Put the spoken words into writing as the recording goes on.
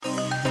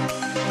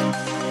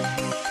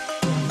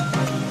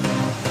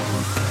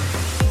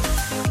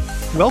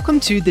Welcome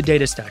to the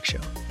Data Stack Show.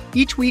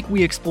 Each week,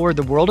 we explore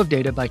the world of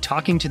data by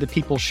talking to the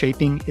people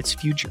shaping its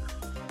future.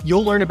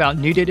 You'll learn about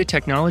new data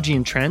technology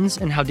and trends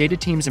and how data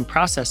teams and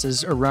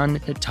processes are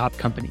run at top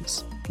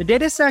companies. The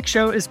Data Stack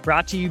Show is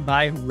brought to you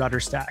by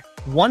RudderStack,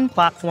 one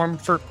platform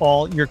for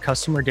all your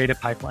customer data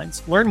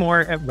pipelines. Learn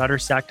more at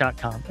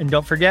rudderstack.com. And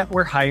don't forget,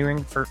 we're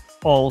hiring for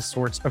all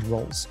sorts of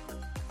roles.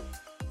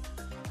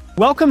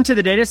 Welcome to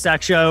the Data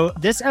Stack Show.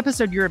 This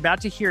episode you're about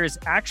to hear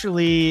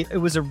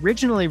it was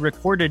originally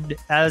recorded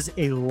as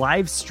a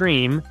live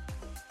stream,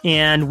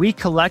 and we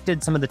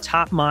collected some of the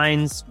top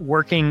minds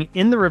working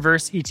in the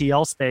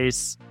Reverse-ETL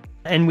space.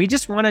 And we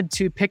just wanted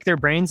to pick their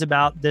brains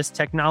about this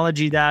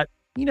technology that,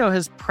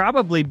 has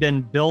probably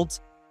been built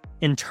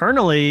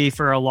internally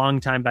for a long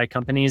time by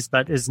companies,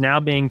 but is now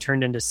being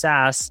turned into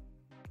SaaS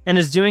and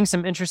is doing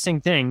some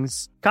interesting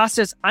things.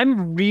 Kostas,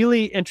 I'm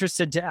really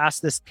interested to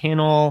ask this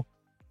panel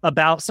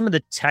about some of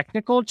the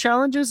technical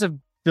challenges of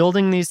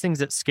building these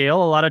things at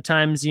scale. A lot of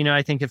times,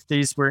 I think if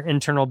these were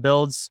internal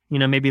builds,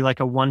 maybe like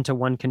a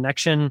one-to-one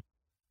connection,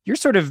 you're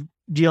sort of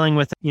dealing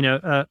with,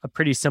 a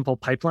pretty simple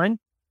pipeline.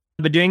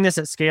 But doing this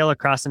at scale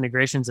across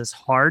integrations is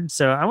hard.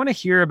 So I want to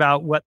hear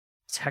about what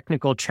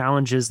technical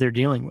challenges they're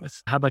dealing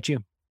with. How about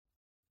you?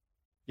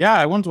 Yeah,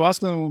 I want to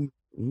ask them,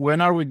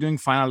 when are we going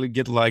finally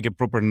get like a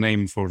proper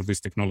name for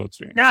this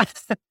technology?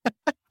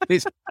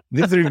 this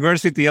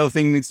Reverse-ETL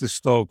thing needs to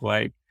stop.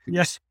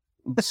 Yes.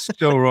 It's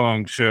so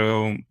wrong.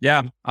 So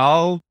yeah,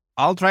 I'll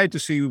try to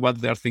see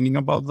what they're thinking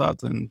about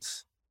that and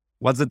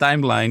what's the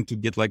timeline to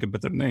get like a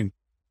better name.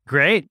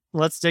 Great.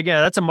 Let's dig in.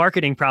 That's a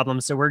marketing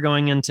problem. So we're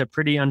going into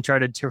pretty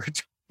uncharted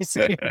territory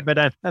here, but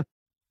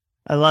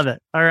I love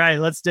it. All right,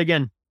 let's dig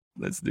in.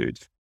 Let's do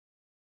it.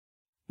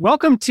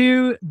 Welcome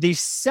to the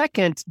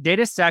second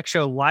Data Stack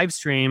Show live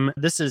stream.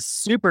 This is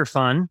super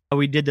fun.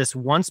 We did this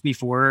once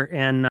before,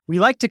 and we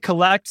like to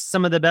collect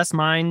some of the best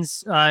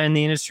minds in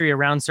the industry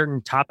around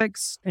certain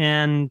topics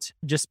and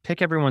just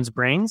pick everyone's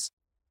brains.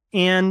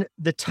 And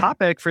the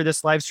topic for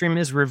this live stream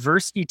is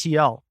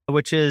Reverse-ETL,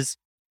 which is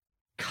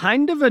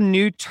kind of a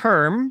new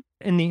term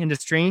in the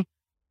industry,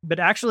 but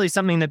actually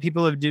something that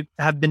people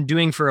have been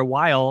doing for a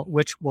while,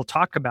 which we'll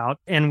talk about.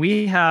 And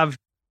we have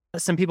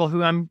some people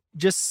who I'm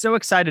just so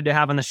excited to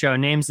have on the show,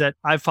 names that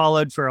I've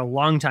followed for a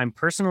long time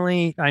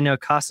personally. I know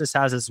Kostas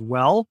has as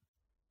well.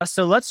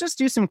 So let's just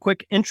do some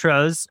quick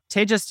intros.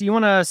 Tejas, do you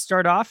want to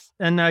start off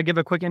and give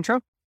a quick intro?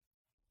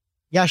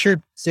 Yeah,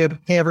 sure. So,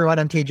 hey everyone,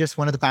 I'm Tejas,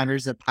 one of the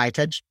founders of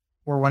Hightouch.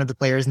 We're one of the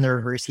players in the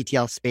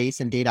Reverse-ETL space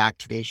and data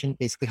activation,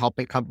 basically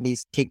helping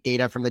companies take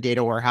data from the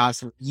data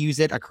warehouse and use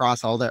it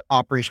across all the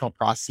operational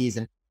processes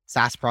and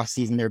SaaS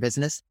processes in their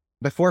business.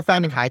 Before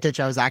founding Hightouch,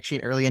 I was actually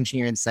an early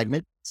engineer in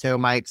Segment. So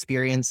my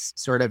experience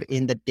sort of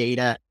in the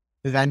data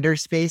vendor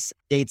space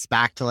dates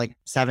back to like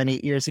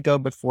 7-8 years ago,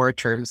 before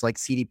terms like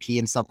CDP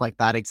and stuff like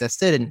that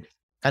existed, and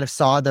kind of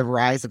saw the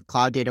rise of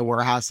cloud data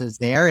warehouses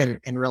there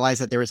and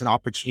realized that there was an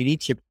opportunity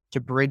to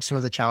bridge some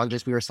of the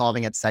challenges we were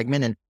solving at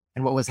Segment and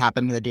what was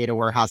happening in the data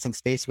warehousing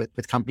space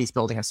with companies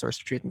building a source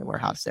of truth in the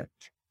warehouse. So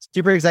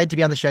super excited to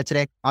be on the show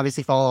today.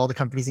 Obviously follow all the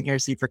companies in here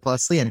super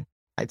closely, and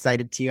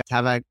excited to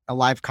have a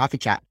live coffee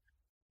chat.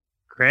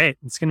 Great.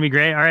 It's going to be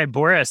great. All right,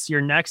 Boris,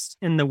 you're next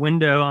in the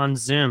window on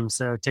Zoom.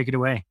 So take it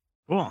away.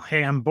 Cool.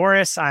 Hey, I'm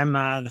Boris. I'm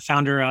the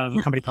founder of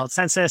a company called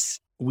Census.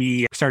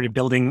 We started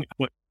building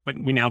what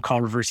we now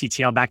call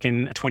Reverse-ETL back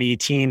in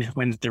 2018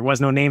 when there was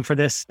no name for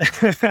this.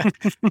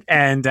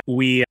 And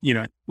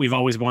we've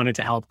always wanted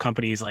to help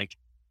companies like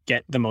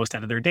get the most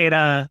out of their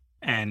data.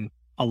 And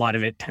a lot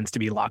of it tends to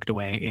be locked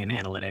away in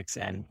analytics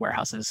and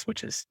warehouses,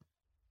 which is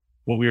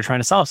what we were trying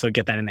to solve. So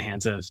get that in the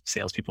hands of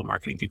salespeople,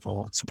 marketing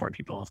people, support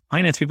people,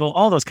 finance people,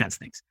 all those kinds of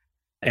things.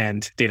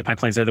 And data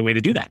pipelines are the way to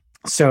do that.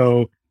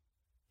 So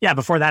yeah,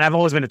 before that, I've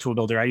always been a tool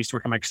builder. I used to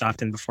work at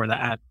Microsoft. And before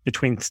that,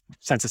 between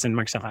Census and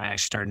Microsoft, I actually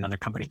started another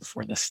company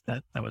before this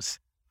that was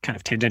kind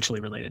of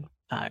tangentially related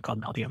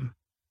called Meldium.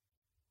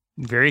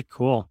 Very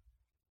cool.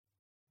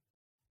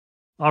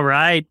 All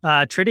right,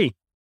 Tridi.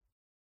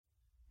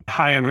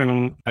 Hi,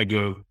 everyone. I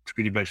go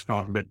Tridi by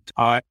Storm, but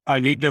I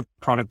lead the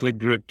product-led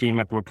growth team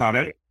at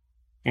Workato.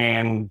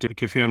 And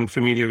if you're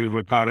familiar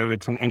with Workato,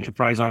 it's an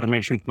enterprise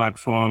automation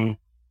platform.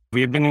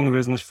 We have been in the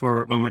business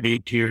for over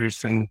 8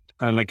 years, and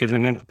as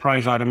an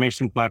enterprise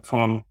automation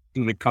platform,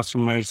 the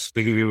customers,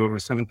 we have over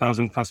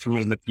 7,000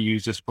 customers that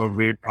use us for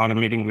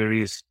automating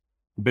various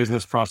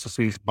business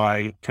processes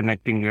by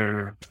connecting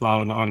their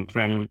cloud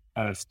on-prem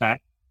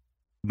stack.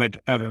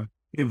 But a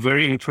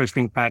very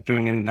interesting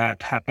pattern in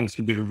that happens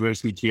to be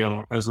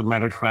Reverse-ETL. As a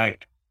matter of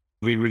fact,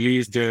 we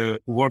released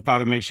the Work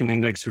Automation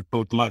Index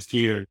report last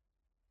year.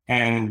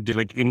 And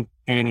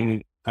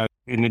in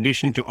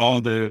addition to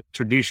all the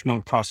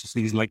traditional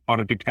processes like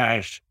order to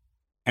cash,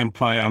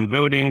 employee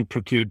onboarding,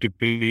 procure to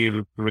pay,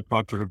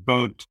 report to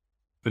report,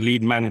 the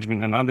lead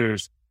management and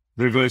others,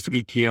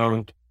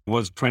 Reverse-ETL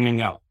was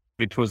trending up.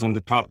 It was in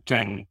the top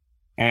 10.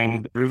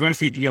 And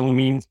Reverse-ETL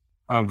means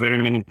very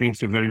many things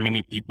to very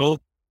many people.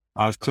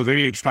 So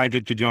very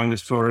excited to join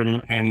this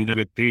forum and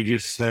with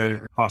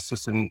Tejas,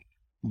 Kostas, and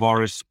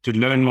Boris to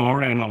learn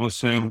more and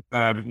also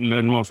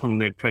learn more from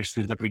the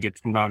questions that we get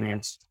from the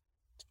audience.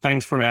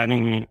 Thanks for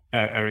having me,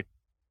 Eric.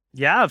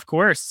 Yeah, of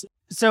course.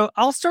 So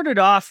I'll start it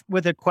off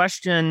with a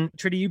question.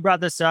 Trudy, you brought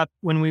this up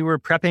when we were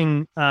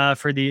prepping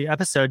for the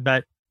episode,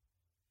 but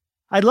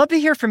I'd love to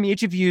hear from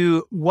each of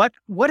you what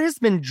has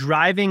been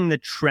driving the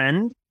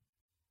trend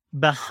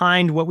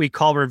behind what we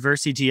call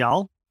reverse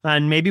ETL.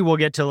 And maybe we'll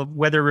get to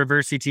whether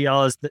reverse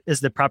ETL is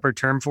the proper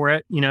term for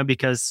it,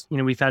 because,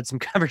 we've had some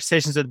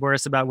conversations with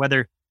Boris about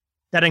whether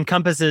that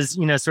encompasses,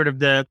 sort of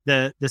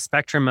the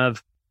spectrum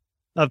of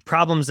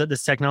problems that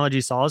this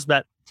technology solves.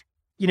 But,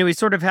 we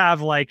sort of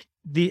have like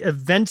the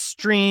event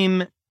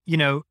stream,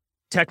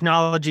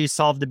 technology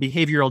solved the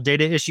behavioral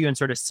data issue and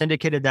sort of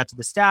syndicated that to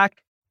the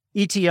stack.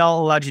 ETL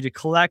allowed you to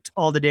collect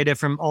all the data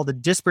from all the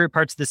disparate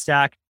parts of the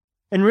stack.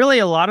 And really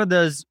a lot of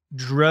those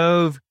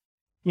drove,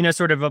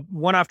 sort of a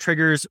one-off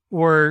triggers,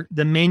 or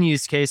the main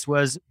use case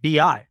was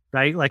BI,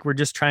 right? Like we're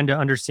just trying to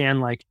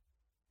understand like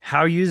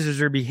how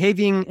users are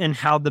behaving and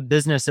how the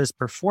business is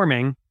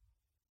performing.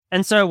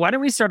 And so why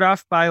don't we start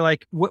off by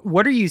like,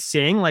 what are you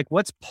seeing? Like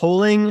what's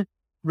pulling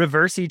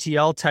reverse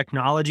ETL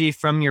technology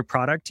from your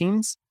product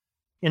teams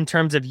in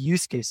terms of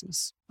use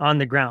cases on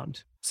the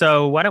ground?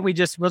 So why don't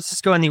let's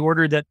just go in the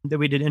order that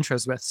we did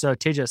intros with. So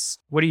Tejas,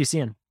 what are you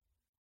seeing?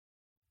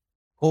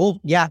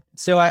 Cool. Yeah.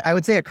 So I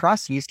would say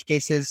across use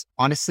cases,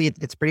 honestly,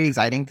 it's pretty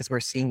exciting because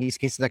we're seeing use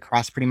cases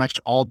across pretty much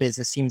all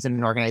business teams in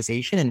an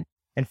organization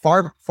and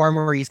far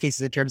more use cases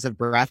in terms of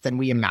breadth than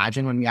we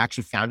imagined when we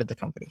actually founded the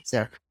company.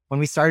 So when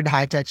we started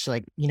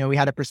Hightouch, we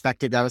had a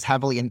perspective that was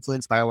heavily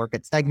influenced by our work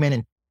at Segment,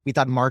 and we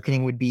thought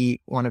marketing would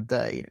be one of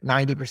the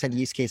 90%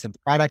 use case of the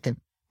product. And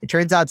it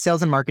turns out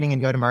sales and marketing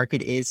and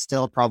go-to-market is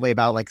still probably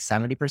about like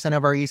 70%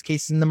 of our use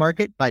cases in the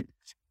market, but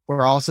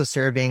we're also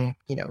serving,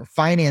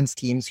 finance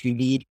teams who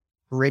need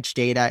rich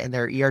data in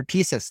their ERP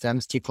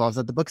systems to close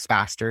out the books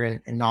faster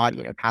and not,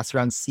 pass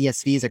around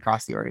CSVs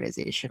across the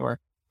organization, or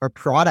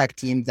product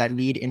teams that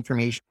need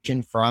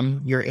information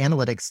from your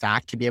analytics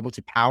stack to be able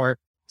to power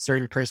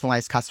certain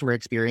personalized customer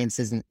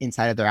experiences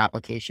inside of their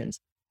applications.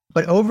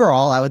 But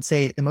overall, I would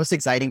say the most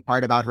exciting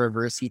part about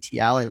reverse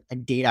ETL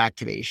and data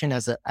activation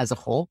as a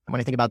whole, when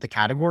I think about the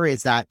category,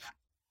 is that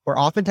we're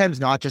oftentimes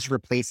not just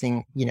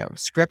replacing,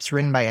 scripts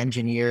written by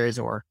engineers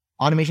or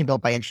automation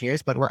built by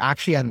engineers, but we're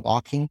actually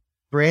unlocking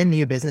brand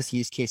new business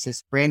use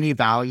cases, brand new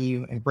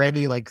value, and brand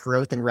new like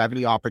growth and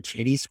revenue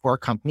opportunities for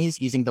companies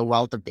using the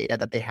wealth of data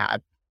that they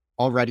have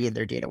already in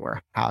their data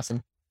warehouse.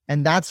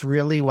 And that's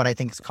really what I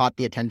think has caught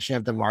the attention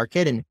of the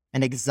market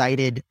and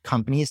excited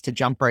companies to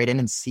jump right in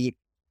and see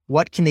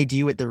what can they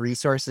do with the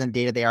resources and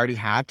data they already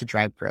have to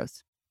drive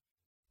growth.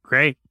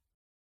 Great.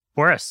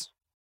 Boris.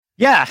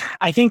 Yeah,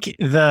 I think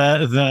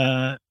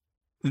the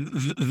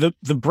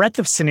breadth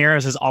of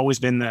scenarios has always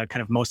been the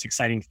kind of most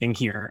exciting thing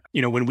here.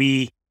 When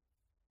we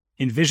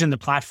envisioned the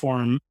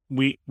platform,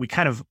 we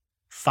kind of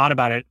thought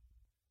about it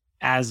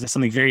as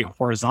something very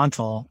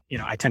horizontal.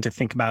 I tend to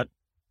think about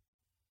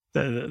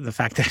the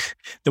fact that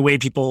the way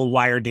people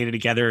wire data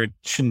together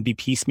shouldn't be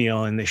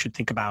piecemeal, and they should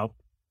think about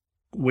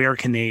where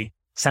can they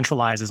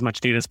centralize as much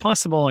data as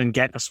possible and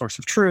get a source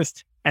of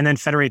truth, and then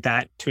federate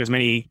that to as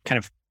many kind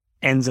of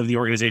ends of the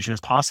organization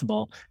as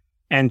possible.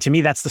 And to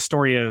me, that's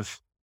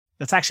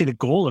that's actually the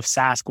goal of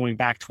SaaS going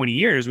back 20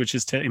 years, which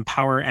is to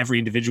empower every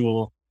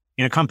individual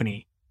in a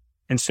company.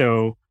 And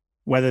so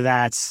whether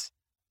that's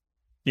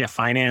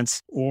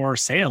finance or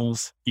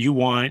sales, you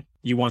want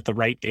the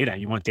right data.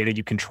 You want data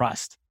you can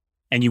trust.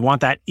 And you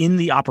want that in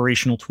the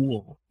operational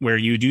tool where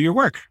you do your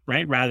work,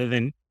 right? Rather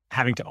than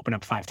having to open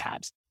up 5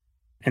 tabs.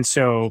 And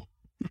so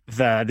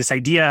this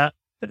idea,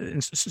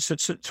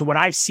 so what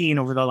I've seen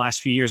over the last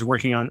few years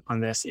working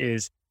on this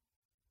is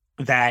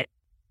that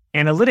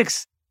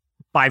analytics,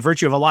 by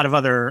virtue of a lot of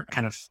other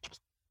kind of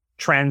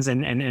trends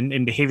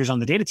and behaviors on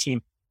the data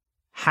team,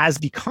 has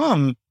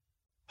become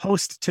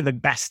host to the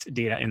best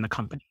data in the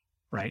company,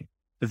 right?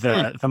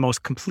 The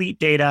most complete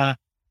data,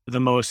 the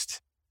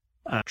most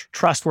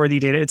trustworthy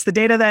data. It's the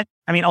data that,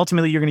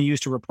 ultimately you're going to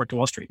use to report to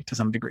Wall Street to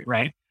some degree,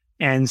 right?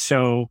 And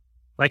so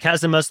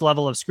has the most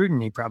level of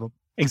scrutiny, probably.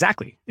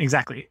 Exactly.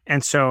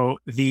 And so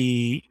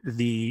the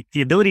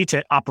ability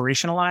to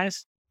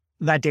operationalize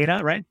that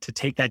data, right? To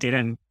take that data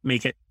and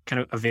make it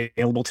kind of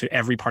available to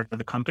every part of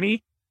the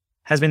company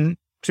has been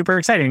super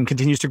exciting and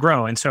continues to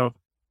grow. And so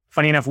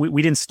funny enough,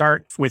 we didn't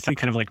start with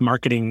kind of like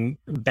marketing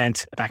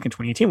bent back in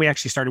 2018. We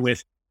actually started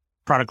with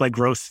product-led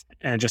growth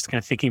and just kind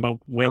of thinking about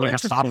when you have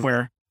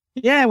software.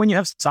 Yeah, when you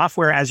have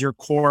software as your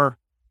core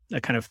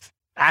kind of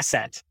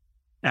asset,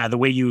 the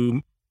way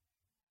you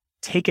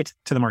take it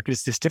to the market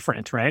is just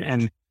different, right?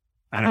 And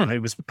I don't know,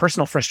 it was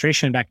personal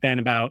frustration back then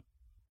about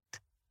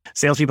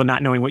salespeople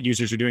not knowing what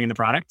users are doing in the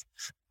product.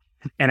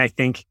 And I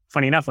think,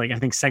 funny enough, I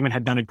think Segment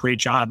had done a great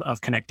job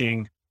of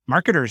connecting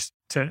marketers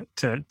to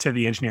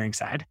the engineering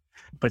side,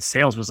 but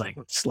sales was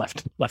just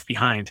left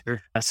behind.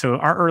 So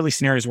our early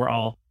scenarios were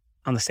all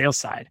on the sales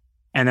side.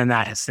 And then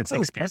that has since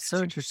expanded. That's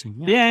so interesting.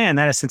 Yeah. And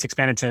that has since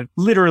expanded to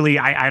literally,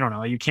 I don't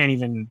know, you can't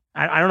even,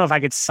 I don't know if I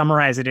could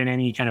summarize it in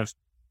any kind of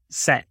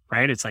set,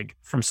 right? It's like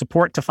from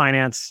support to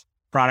finance,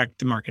 product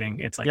to marketing.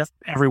 It's like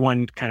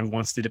everyone kind of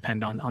wants to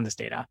depend on this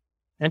data.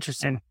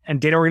 Interesting.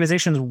 And data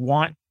organizations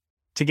want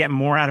to get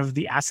more out of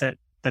the asset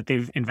that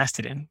they've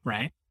invested in,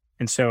 right?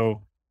 And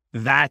so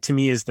that to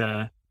me is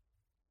the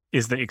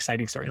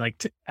exciting story.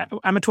 Like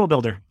I'm a tool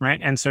builder, right?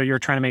 And so you're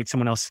trying to make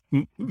someone else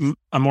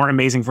a more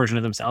amazing version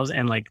of themselves.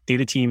 And like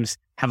data teams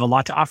have a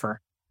lot to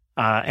offer.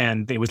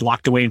 And it was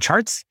locked away in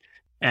charts.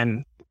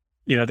 And,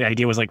 the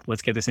idea was like,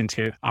 let's get this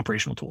into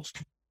operational tools.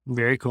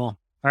 Very cool.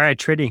 All right,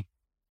 Tridi.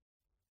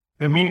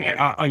 I mean,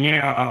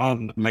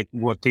 like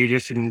what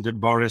Tejas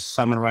and Boris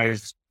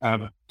summarized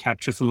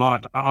captures a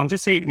lot. I'll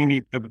just say,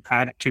 maybe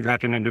add to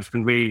that in a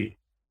different way.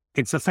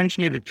 It's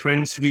essentially the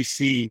trends we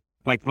see,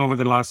 like over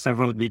the last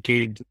several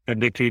decades,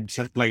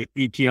 like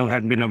ETL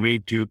had been a way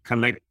to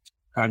collect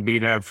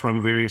data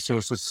from various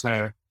sources,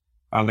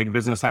 like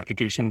business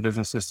application,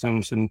 business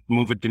systems, and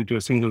move it into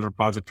a single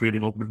repository,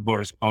 what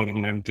Boris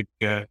calling them,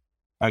 to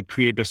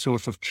create a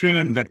source of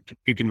truth that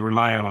you can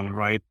rely on,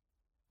 right?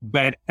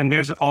 And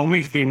there's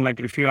always been, like,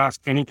 if you ask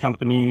any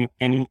company,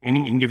 any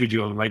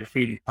individual, like,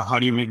 how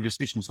do you make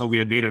decisions? So we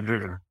are data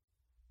driven.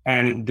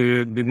 And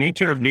the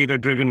nature of data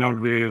driven, or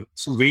the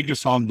way to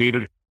solve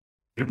being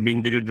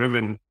data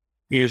driven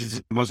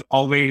has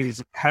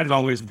always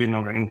been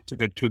around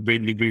to a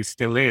great degree,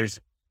 still is.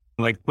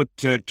 Like put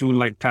a tool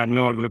like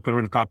Tableau or Looker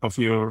on top of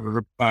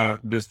your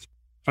this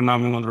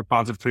phenomenal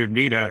repository of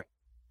data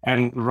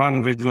and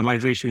run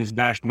visualizations,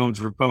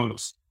 dashboards,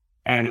 reports.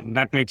 And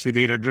that makes you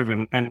data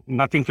driven, and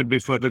nothing could be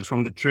further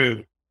from the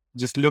truth.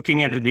 Just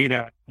looking at the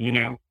data,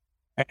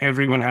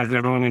 everyone has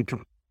their own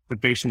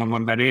interpretation of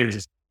what that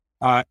is.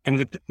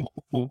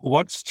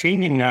 What's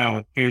changing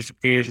now is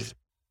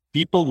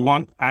people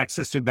want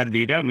access to that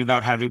data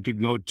without having to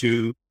go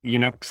to,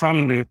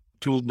 from the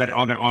tools that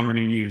are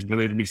already used,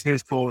 whether it be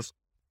Salesforce,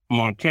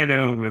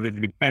 Workato, whether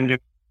it be Pendo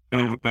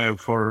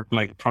for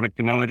like product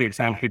analytics,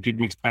 amplitude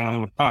mix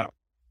panel, or thought.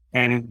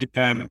 And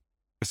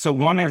so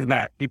one is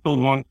that people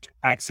want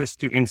access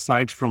to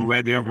insights from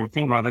where they are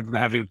working rather than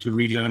having to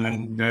relearn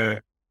and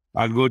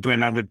go to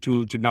another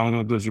tool to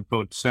download those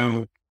reports.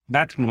 So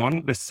that's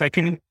one. The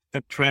second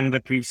trend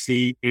that we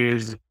see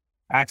is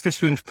access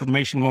to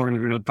information more in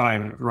real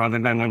time rather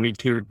than a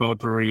weekly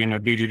report or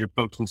daily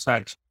reports and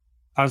such.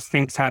 As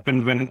things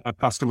happen when a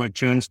customer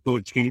churn score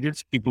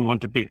changes, people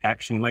want to take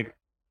action. Like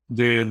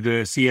the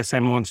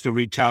CSM wants to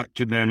reach out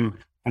to them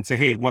and say,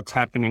 hey, what's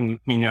happening?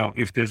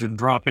 If there's a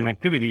drop in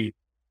activity,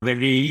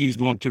 the AEs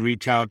want to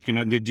reach out, the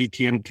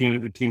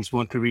GTM teams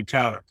want to reach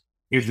out.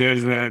 If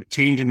there's a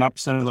change in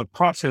upsell or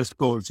process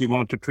goals, you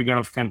want to trigger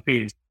off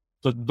campaigns.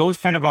 So those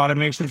kind of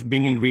automations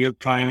being in real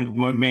time,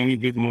 mainly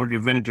get more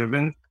event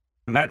driven.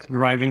 That's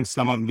driving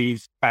some of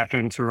these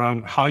patterns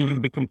around how you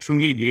become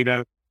truly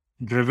data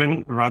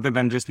driven rather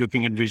than just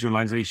looking at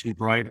visualization,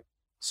 right?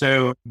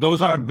 So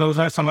those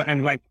are some,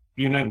 and like,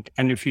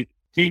 and if you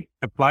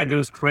apply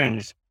those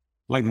trends,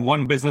 like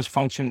one business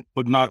function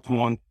would not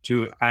want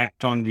to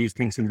act on these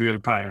things in real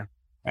time.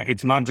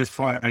 It's not just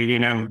for, the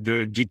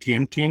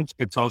GTM teams,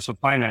 it's also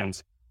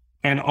finance.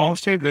 And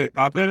also the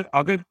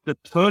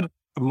third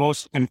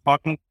most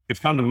important,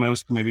 if not the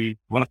most, maybe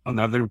one of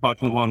the other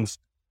important ones,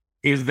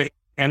 is the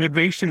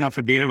elevation of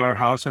a data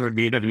warehouse or a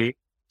data lake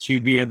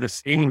should be at the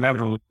same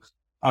level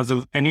as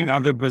of any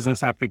other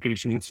business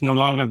application. It's no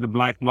longer the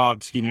black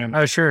box,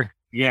 Oh, sure.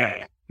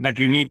 Yeah. That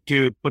you need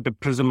to put a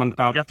prism on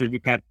top to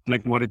look at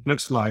like what it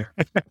looks like.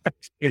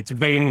 It's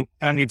being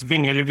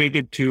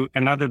elevated to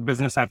another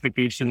business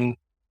application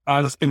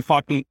as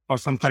important or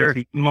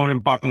sometimes more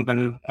important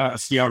than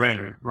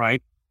CRM,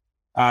 right?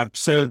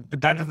 So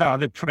that is the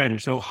other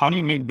trend. So how do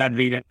you make that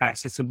data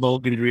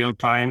accessible in real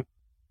time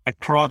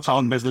across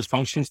all business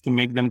functions to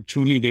make them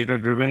truly data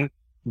driven,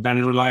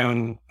 then rely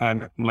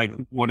on like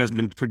what has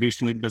been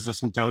traditionally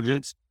business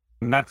intelligence?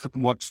 And that's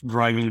what's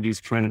driving these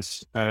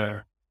trends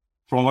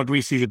from what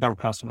we see with our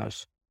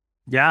customers.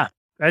 Yeah,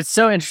 that's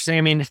so interesting.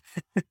 I mean,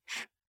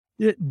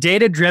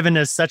 data driven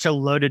is such a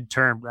loaded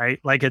term, right?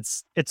 Like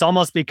it's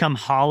almost become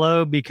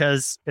hollow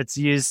because it's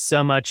used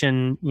so much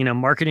in,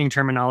 marketing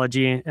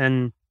terminology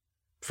and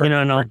for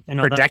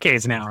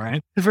decades now,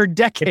 right? For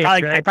decades.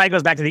 It probably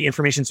goes back to the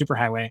information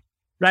superhighway.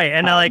 Right.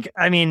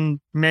 And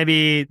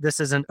maybe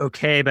this isn't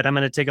okay, but I'm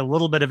going to take a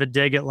little bit of a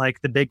dig at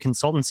like the big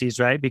consultancies,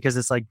 right? Because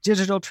it's like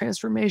digital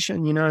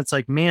transformation, it's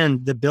like, man,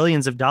 the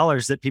billions of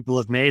dollars that people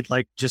have made,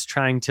 like just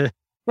trying to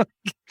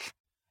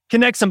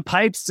connect some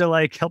pipes to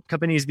like help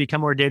companies become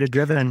more data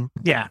driven.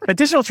 Yeah. But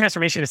digital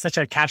transformation is such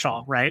a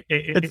catch-all, right?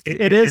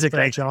 It is a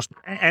catch-all.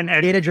 And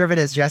data driven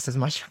is just as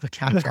much of a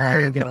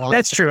catch-all.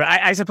 That's true.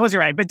 I suppose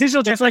you're right. But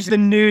digital transformation, like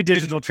the new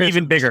digital transformation,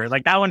 even bigger.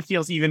 Like that one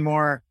feels even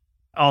more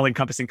all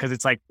encompassing because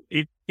it's like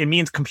it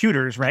means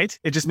computers, right?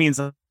 It just means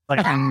like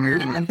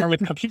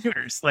with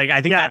computers. Like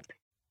I think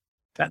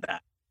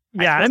that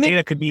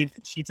data could be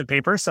sheets of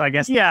paper. So I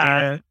guess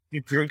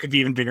it could be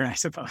even bigger, I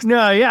suppose.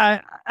 No, yeah,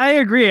 I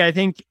agree. I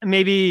think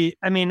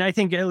I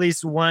think at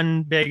least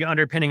one big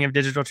underpinning of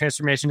digital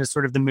transformation is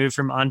sort of the move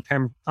from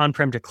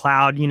on-prem to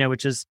cloud,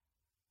 which is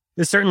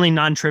is certainly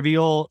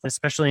non-trivial,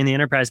 especially in the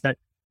enterprise. But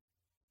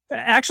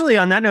actually,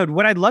 on that note,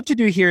 what I'd love to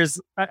do here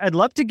is I'd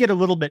love to get a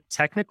little bit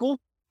technical.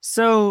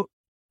 So,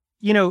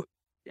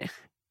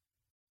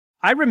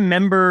 I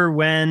remember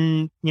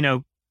when,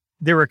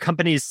 there were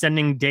companies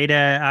sending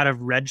data out of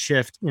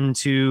Redshift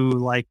into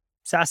like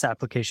SaaS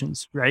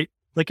applications, right?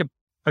 Like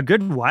a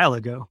good while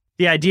ago.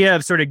 The idea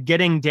of sort of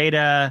getting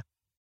data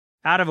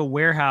out of a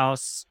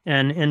warehouse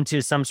and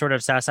into some sort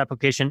of SaaS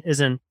application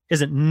isn't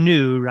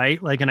new,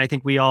 right? Like, and I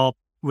think we all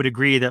would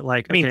agree that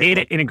like,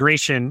 data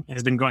integration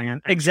has been going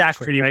on.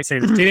 Exactly. Right? So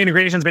data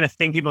integration has been a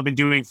thing people have been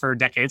doing for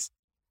decades.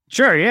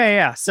 Sure.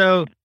 Yeah.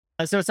 So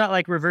it's not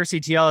like reverse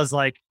ETL is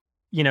like,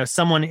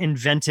 someone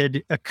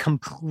invented a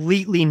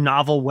completely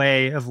novel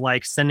way of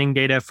like sending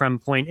data from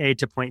point A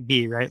to point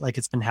B, right? Like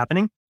it's been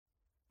happening,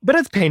 but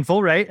it's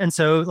painful, right? And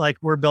so like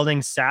we're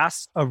building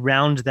SaaS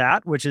around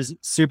that, which is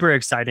super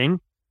exciting.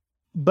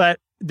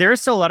 But there are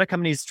still a lot of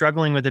companies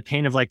struggling with the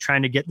pain of like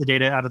trying to get the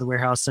data out of the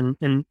warehouse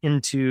and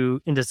into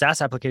SaaS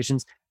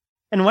applications.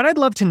 And what I'd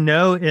love to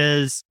know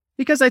is,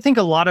 because I think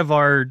a lot of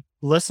our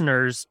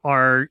listeners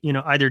are,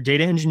 either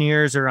data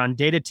engineers or on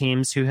data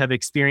teams who have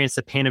experienced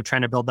the pain of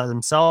trying to build that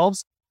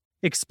themselves,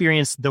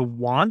 experienced the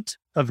want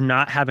of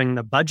not having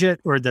the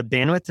budget or the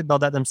bandwidth to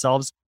build that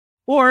themselves,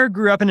 or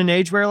grew up in an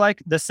age where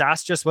like the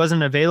SaaS just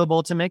wasn't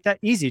available to make that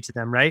easy to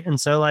them, right?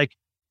 And so like,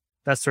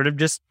 that's sort of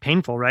just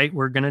painful, right?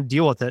 We're going to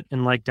deal with it.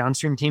 And like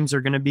downstream teams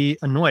are going to be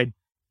annoyed.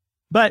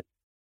 But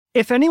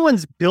if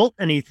anyone's built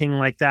anything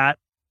like that,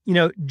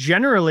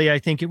 generally, I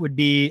think it would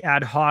be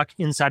ad hoc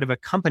inside of a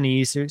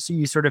company. So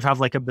you sort of have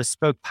like a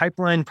bespoke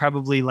pipeline,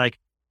 probably like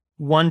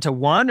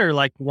 1-to-1 or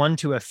like 1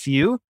 to a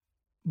few.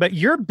 But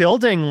you're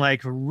building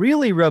like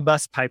really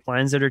robust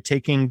pipelines that are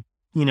taking,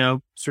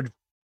 sort of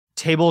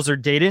tables or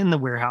data in the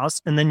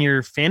warehouse, and then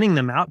you're fanning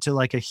them out to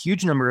like a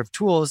huge number of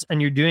tools.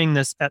 And you're doing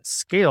this at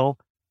scale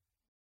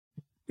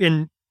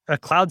in a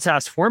cloud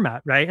SaaS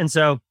format, right? And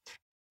so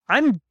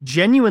I'm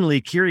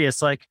genuinely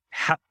curious, like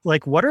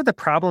what are the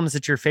problems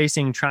that you're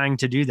facing trying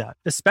to do that?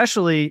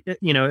 Especially,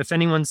 if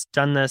anyone's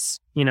done this,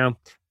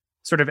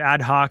 sort of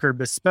ad hoc or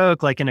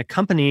bespoke, like in a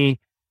company,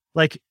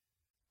 like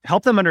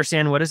help them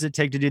understand what does it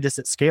take to do this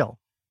at scale?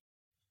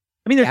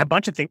 I mean, there's a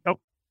bunch of things. Oh,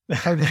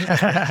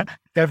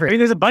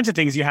 there's a bunch of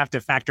things you have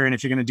to factor in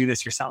if you're going to do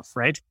this yourself,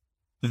 right?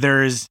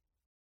 There's,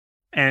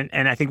 and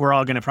I think we're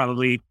all going to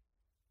probably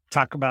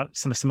talk about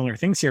some similar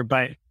things here,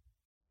 but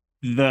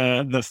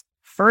the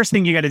first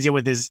thing you got to deal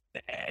with is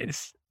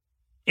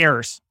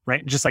errors,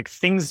 right? Just like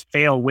things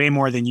fail way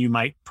more than you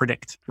might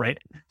predict, right?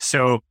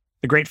 So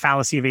the great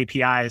fallacy of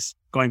APIs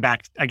going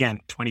back again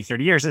 20,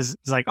 30 years is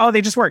like, oh,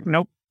 they just work.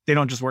 Nope, they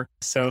don't just work.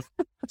 So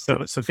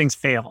things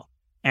fail.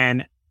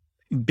 And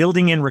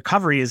building in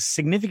recovery is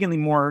significantly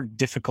more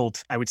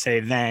difficult, I would say,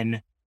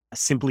 than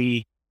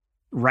simply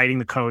writing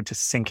the code to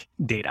sync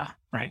data,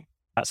 right?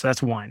 So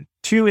that's one.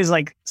 Two is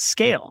like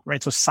scale,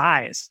 right? So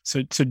size.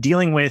 So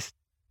dealing with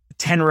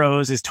 10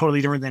 rows is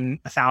totally different than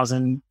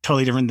 1,000,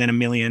 totally different than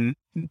 1,000,000,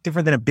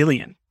 different than 1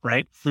 billion,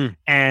 right?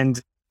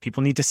 And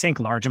people need to sync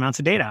large amounts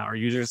of data. Our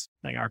users,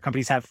 like our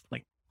companies have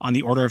like on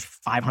the order of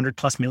 500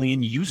 plus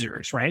million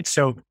users, right?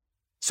 So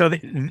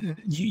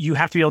you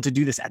have to be able to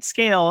do this at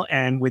scale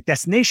and with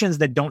destinations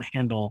that don't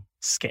handle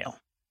scale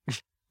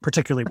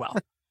particularly well.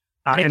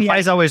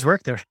 APIs always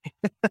work there.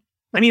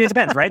 I mean, it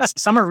depends, right?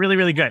 Some are really,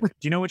 really good. Do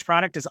you know which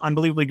product is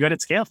unbelievably good at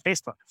scale?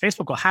 Facebook.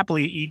 Facebook will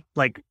happily eat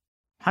like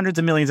hundreds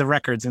of millions of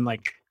records in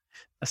like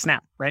a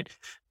snap, right?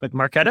 But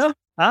Marketo,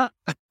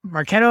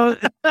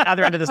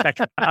 other end of the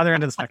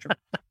spectrum.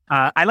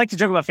 I like to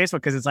joke about Facebook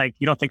because it's like,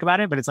 you don't think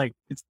about it, but it's like,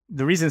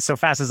 the reason it's so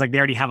fast is like, they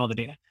already have all the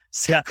data.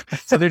 So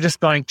they're just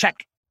going,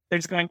 check. They're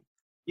just going,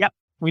 yep,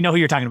 we know who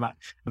you're talking about.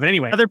 But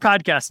anyway. Another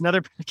podcast.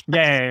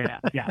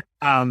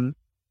 Yeah.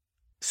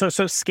 So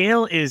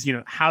scale is,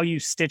 how you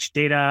stitch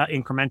data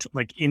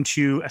like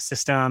into a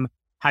system,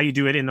 how you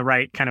do it in the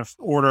right kind of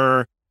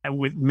order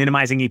with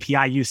minimizing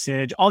API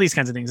usage, all these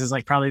kinds of things is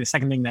like probably the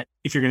second thing that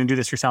if you're going to do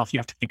this yourself, you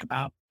have to think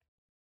about.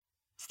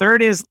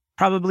 Third is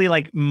probably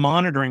like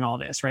monitoring all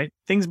this, right?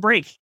 Things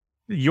break,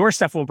 your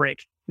stuff will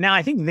break. Now,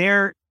 I think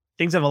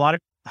things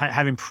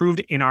have improved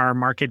in our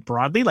market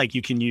broadly. Like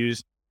you can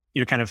use,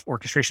 kind of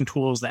orchestration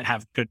tools that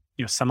have good,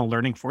 some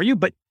alerting for you,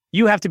 but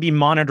you have to be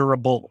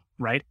monitorable,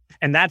 right?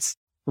 And that's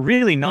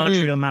really not a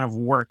trivial amount of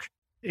work.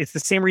 It's the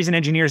same reason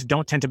engineers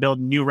don't tend to build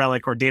New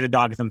Relic or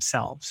Datadog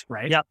themselves,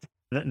 right? Yep.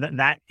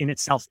 That in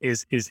itself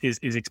is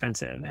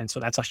expensive. And so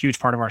that's a huge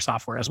part of our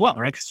software as well,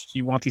 right? Because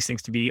you want these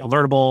things to be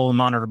alertable,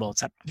 monitorable, et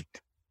cetera.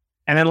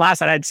 And then last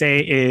that I'd say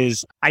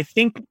is, I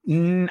think,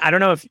 I don't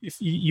know if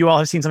you all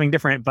have seen something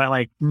different, but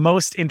like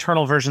most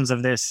internal versions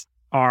of this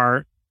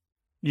are,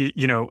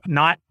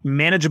 not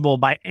manageable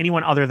by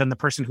anyone other than the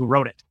person who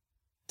wrote it.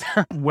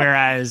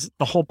 Whereas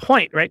the whole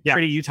point, right? Yeah.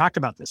 Freddie, you talked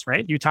about this,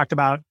 right? You talked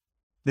about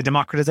the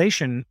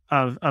democratization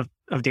of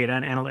data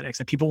and analytics,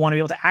 that people want to be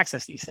able to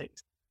access these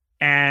things.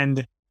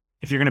 And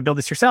if you're going to build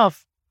this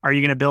yourself, are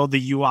you going to build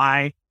the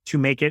UI to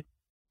make it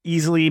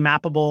easily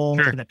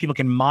mappable so that people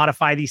can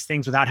modify these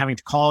things without having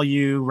to call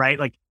you, right?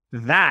 Like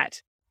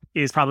that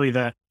is probably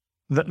the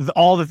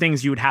all the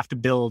things you would have to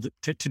build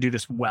to do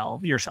this well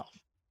yourself.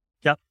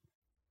 Yep.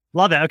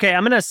 Love it. Okay.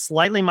 I'm going to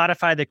slightly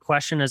modify the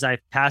question as I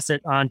pass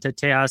it on to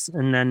Tejas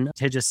and then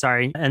Tejas,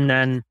 sorry. And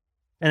then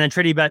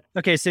Tridi. But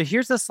okay. So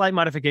here's the slight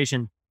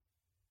modification.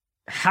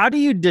 How do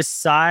you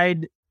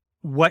decide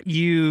what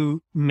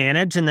you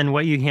manage and then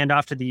what you hand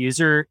off to the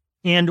user,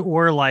 and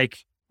or like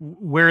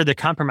where are the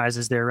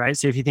compromises there, right?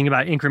 So if you think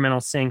about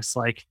incremental syncs,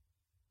 like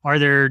are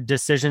there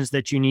decisions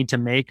that you need to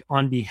make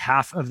on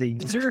behalf of the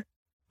user,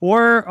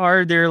 or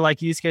are there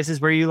like use cases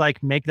where you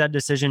like make that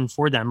decision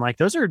for them? Like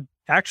those are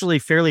actually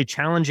fairly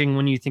challenging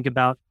when you think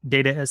about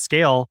data at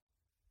scale.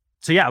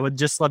 So yeah, I would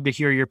just love to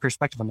hear your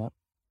perspective on that.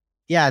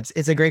 Yeah,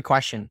 it's a great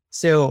question.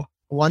 So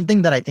one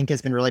thing that I think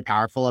has been really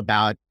powerful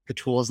about the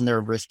tools in the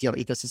Reverse-ETL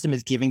ecosystem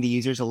is giving the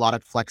users a lot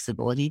of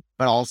flexibility,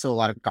 but also a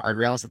lot of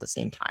guardrails at the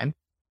same time.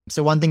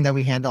 So one thing that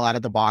we handle out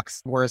of the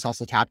box, Boris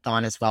also tapped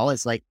on as well,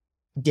 is like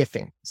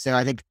diffing. So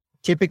I think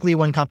typically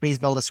when companies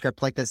build a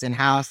script like this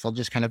in-house, they'll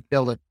just kind of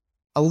build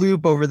a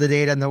loop over the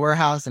data in the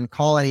warehouse and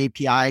call an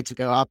API to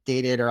go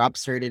update it or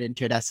upsert it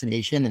into a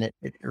destination. And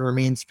it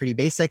remains pretty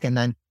basic. And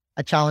then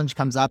a challenge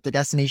comes up. The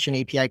destination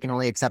API can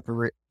only accept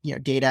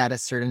data at a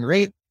certain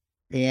rate.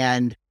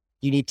 And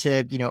you need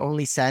to,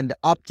 only send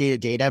updated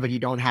data, but you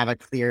don't have a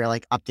clear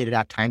like updated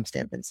at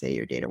timestamp in say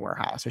your data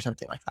warehouse or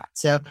something like that.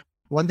 So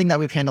one thing that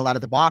we've handled out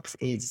of the box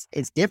is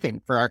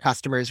diffing for our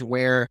customers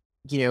where,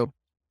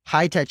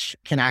 Hightouch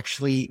can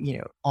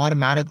actually,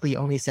 automatically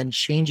only send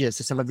changes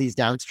to some of these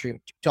to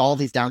all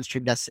these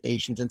downstream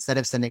destinations instead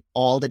of sending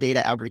all the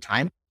data every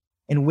time.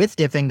 And with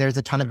diffing, there's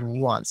a ton of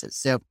nuances.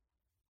 So,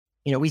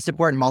 we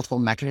support multiple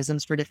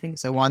mechanisms for diffing.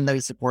 So one that we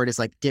support is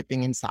like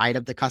dipping inside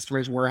of the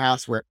customer's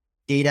warehouse where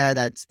data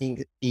that's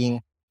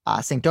being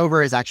synced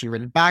over is actually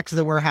written back to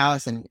the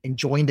warehouse and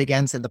joined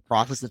against in the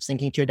process of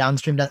syncing to a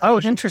downstream destination.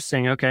 Oh,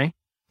 interesting. Okay.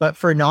 But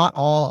for not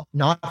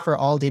for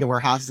all data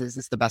warehouses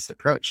is the best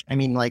approach. I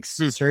mean, like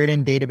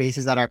certain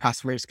databases that our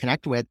customers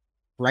connect with,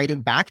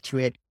 writing back to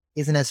it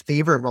isn't as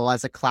favorable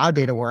as a cloud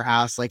data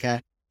warehouse, like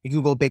a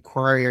Google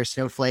BigQuery or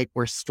Snowflake,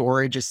 where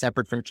storage is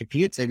separate from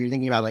compute. So if you're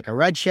thinking about like a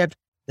Redshift,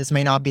 this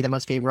may not be the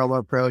most favorable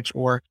approach,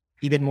 or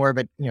even more of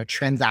a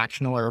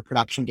transactional or a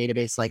production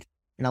database like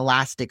an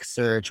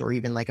Elasticsearch or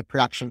even like a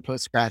production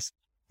Postgres.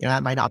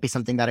 That might not be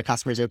something that a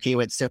customer is okay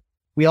with. So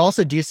we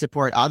also do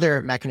support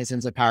other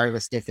mechanisms of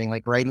powerless diffing,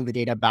 like writing the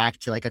data back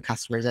to like a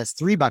customer's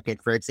S3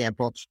 bucket, for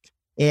example.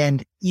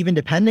 And even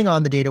depending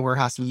on the data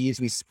warehouse we use,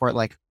 we support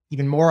like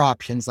even more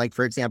options, like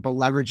for example,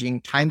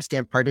 leveraging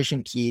timestamp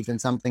partition keys in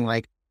something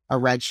like a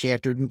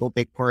Redshift or Google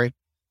BigQuery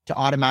to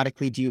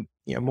automatically do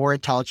more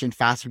intelligent,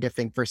 faster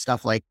diffing for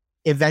stuff like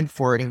event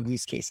forwarding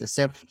use cases.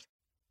 So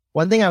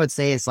one thing I would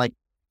say is like,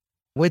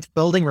 with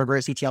building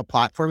Reverse-ETL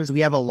platforms,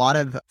 we have a lot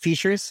of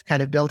features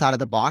kind of built out of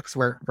the box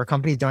where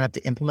companies don't have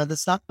to implement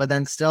this stuff, but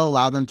then still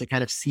allow them to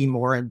kind of see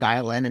more and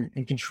dial in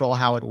and control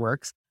how it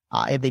works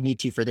if they need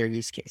to for their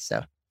use case.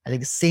 So I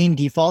think the same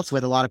defaults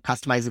with a lot of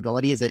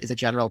customizability is a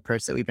general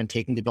approach that we've been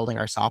taking to building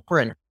our software,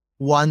 and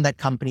one that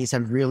companies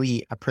have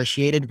really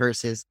appreciated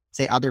versus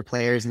say other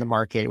players in the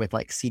market with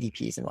like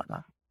CDPs and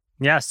whatnot.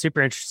 Yeah,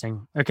 super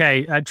interesting.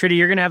 Okay, Tridi,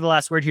 you're going to have the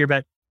last word here,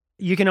 but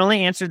you can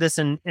only answer this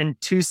in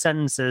 2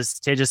 sentences,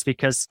 Tejas,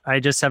 because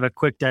I just have a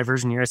quick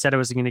diversion here. I said I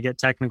was going to get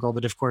technical,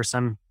 but of course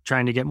I'm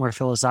trying to get more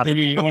philosophical.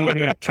 Maybe you want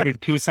to try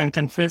 2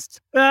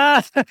 sentences?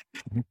 But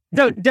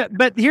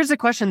here's the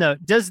question though.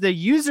 Does the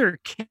user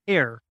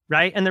care,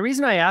 right? And the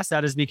reason I ask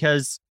that is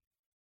because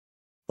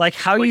like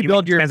how you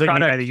build your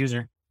product by the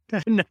user.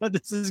 No,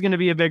 this is going to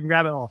be a big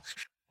rabbit hole.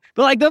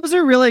 But like those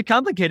are really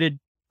complicated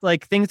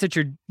like things that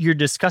you're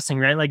discussing,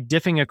 right? Like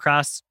diffing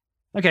across,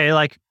 okay,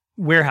 like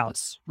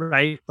warehouse,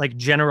 right? Like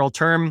general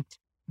term,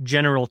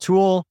 general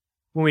tool.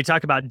 When we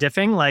talk about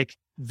diffing, like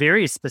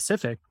very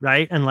specific,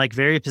 right? And like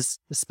very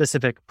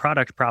specific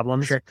product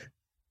problems. Sure.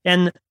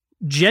 And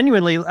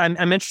genuinely,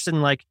 I'm interested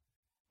in like,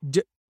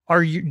 do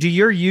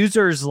your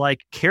users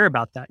like care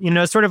about that?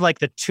 Sort of like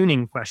the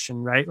tuning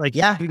question, right? Like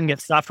yeah, you can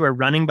get software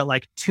running, but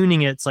like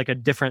tuning it's like a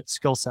different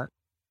skill set.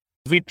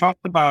 We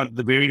talked about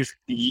the various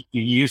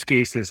use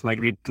cases, like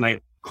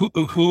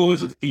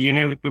who's with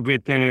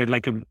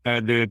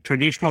the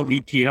traditional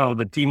ETL,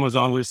 the team was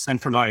always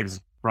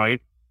centralized,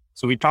 right?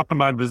 So we talked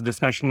about this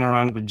discussion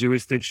around the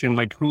jurisdiction,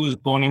 like who's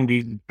owning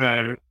these,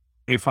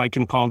 if I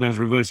can call them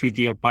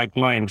Reverse-ETL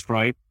pipelines,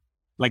 right?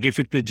 Like if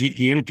it's the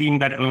GTM team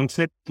that owns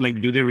it,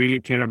 like do they really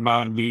care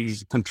about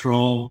these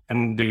control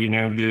and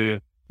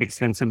the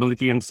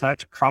extensibility and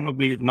such?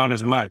 Probably not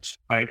as much,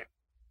 right?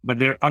 But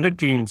there are other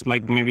teams,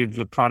 like maybe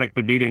the product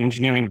or data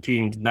engineering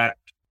teams that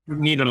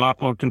need a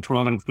lot more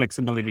control and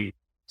flexibility.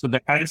 So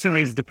the answer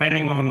is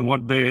depending on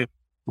what this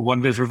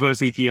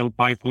Reverse-ETL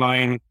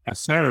pipeline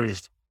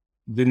serves,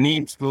 the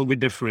needs will be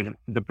different.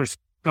 The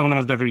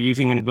personas that are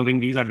using and building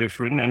these are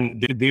different,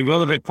 and they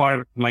will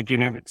require, like,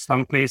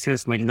 some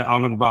places like the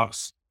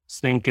out-of-box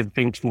sync and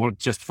things work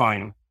just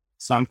fine.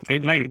 Some,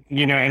 and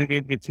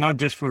it's not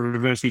just for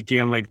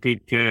Reverse-ETL, like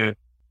take the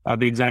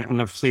example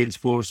of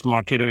Salesforce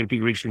Marketo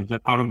integrations,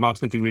 that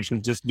out-of-box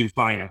integrations just do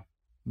fine.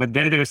 But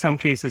then there are some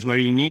cases where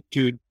you need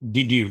to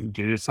dedupe.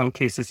 There are some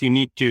cases you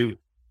need to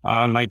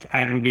like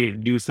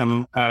aggregate, do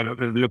some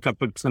look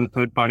up at some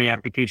third-party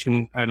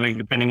application, like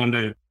depending on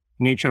the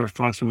nature of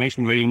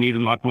transformation, where you need a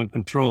lot more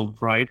control,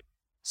 right?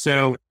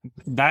 So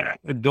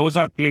those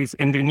are placed,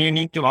 and then you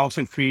need to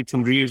also create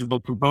some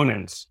reusable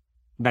components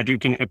that you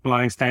can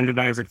apply and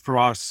standardize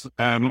across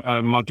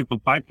multiple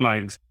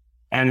pipelines.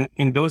 And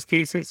in those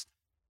cases,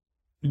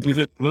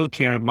 users will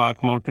care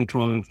about more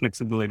control and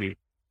flexibility.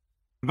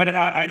 But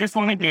I just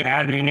wanted to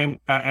add,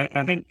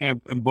 I think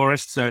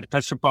Boris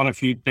touched upon a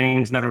few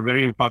things that are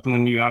very important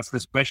when you ask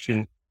this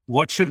question.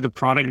 What should the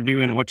product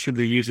do and what should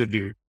the user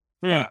do?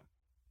 Yeah.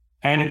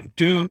 And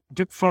in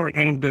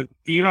the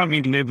era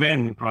we live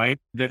in, right,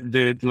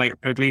 like,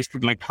 at least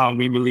like how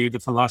we believe the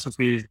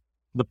philosophy is,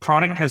 the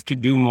product has to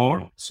do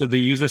more so the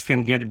users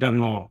can get done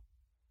more.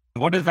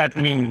 What does that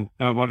mean?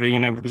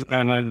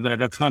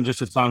 That's not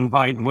just a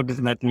soundbite. What does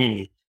that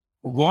mean?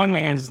 One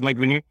is like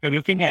when you're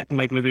looking at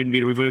like whether it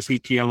be reverse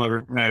ETL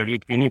or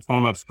any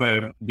form of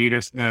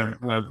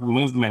data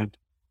movement,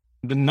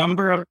 the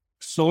number of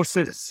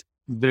sources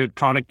the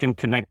product can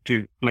connect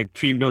to, like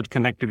pre-built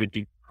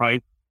connectivity,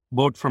 right?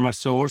 Both from a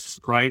source,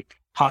 right?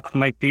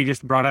 Like they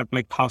just brought up,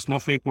 like how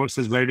Snowflake works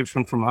is very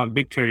different from how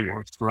BigQuery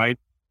works, right?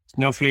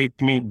 Snowflake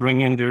may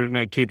bring in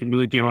their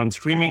capability around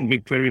streaming,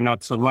 BigQuery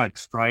not so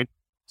much, right?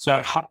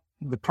 So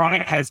the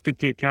product has to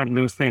take care of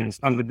those things.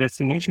 On the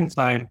destination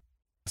side,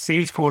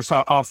 Salesforce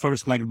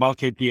offers like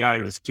bulk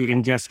APIs to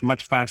ingest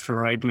much faster,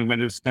 right?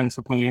 When it's tens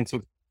of millions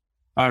of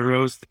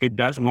rows, it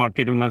does.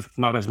 Marketo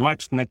not as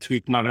much,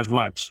 NetSuite not as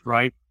much,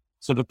 right?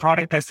 So the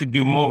product has to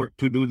do more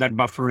to do that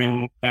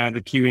buffering,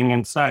 the queuing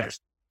and such.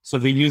 So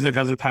the user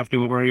doesn't have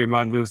to worry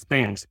about those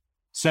things.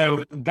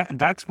 So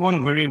that's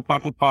one very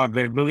important part,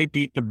 the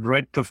ability, the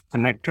breadth of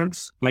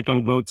connectors, like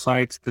on both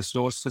sides, the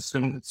source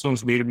system,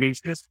 source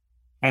databases,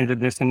 and the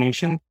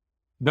destination.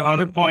 The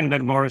other point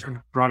that Boris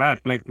brought up,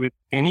 like with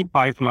any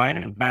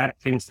pipeline, bad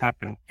things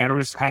happen,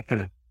 errors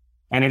happen.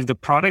 And if the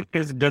product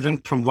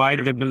doesn't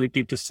provide the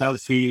ability to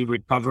selfie,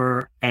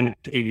 recover, and,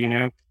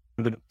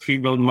 the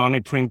pre-built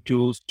monitoring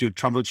tools to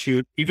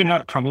troubleshoot, even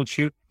not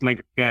troubleshoot,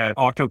 like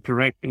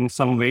auto-correct in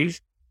some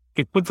ways,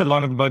 it puts a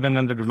lot of burden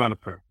on the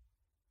developer,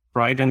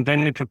 right? And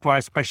then it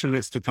requires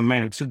specialists to come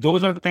in. So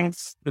those are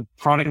things the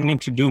product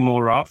needs to do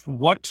more of.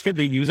 What should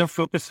the user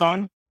focus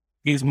on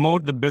is more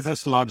the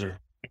business logic.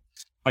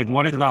 Like,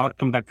 what is the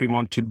outcome that we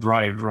want to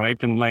drive,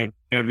 right? And like,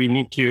 we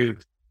need to,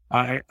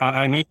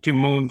 I need to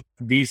move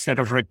these set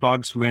of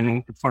records for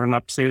an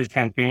upsales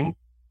campaign.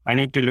 I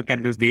need to look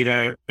at this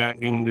data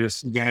in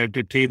this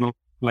the table,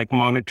 like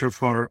monitor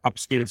for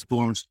upscale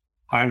scores,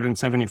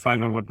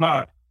 175 and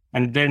whatnot.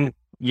 And then,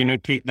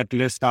 take that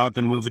list out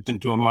and move it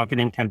into a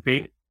marketing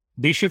campaign.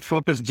 They should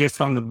focus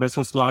just on the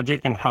business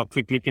logic and how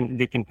quickly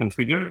they can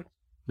configure.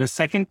 The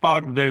second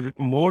part, the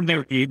more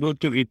they're able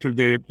to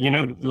iterate,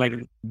 like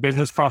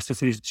business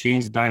processes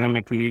change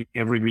dynamically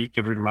every week,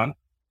 every month,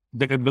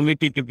 the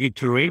ability to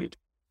iterate.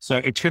 So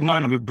it should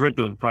not be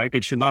brittle, right?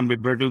 It should not be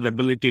brittle. The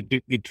ability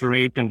to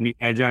iterate and be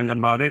agile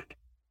about it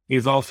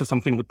is also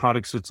something the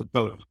product should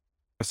support.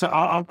 So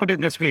I'll put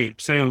it this way.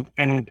 So,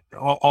 and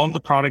all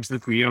the products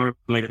that we are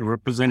like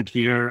represent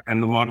here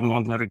and the modern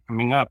ones that are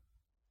coming up,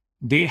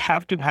 they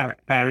have to have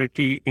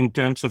parity in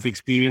terms of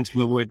experience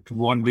with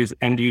what these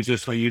end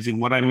users are using.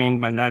 What I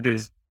mean by that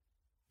is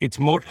it's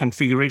more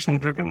configuration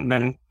driven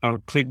than or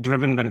click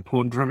driven than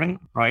code driven,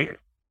 right?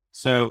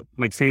 So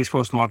like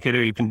Salesforce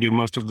Marketer, you can do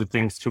most of the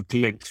things through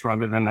clicks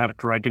rather than have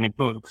to write any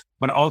code,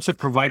 but also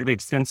provide the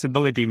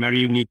extensibility where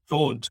you need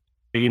code,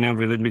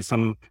 whether it be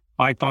some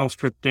Python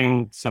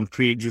scripting, some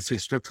pre-existing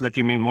scripts that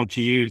you may want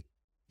to use,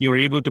 you're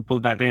able to pull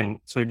that in.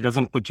 So it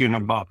doesn't put you in a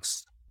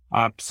box.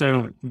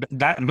 So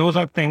those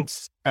are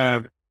things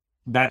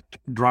that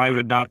drive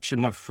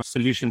adoption of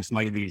solutions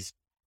like these.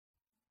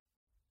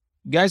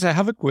 Guys, I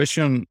have a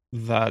question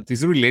that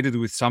is related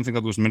with something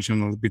that was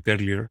mentioned a little bit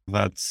earlier,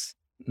 that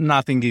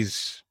nothing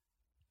is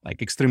like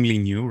extremely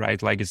new,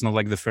 right? Like it's not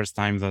like the first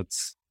time that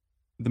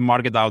the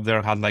market out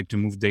there had like to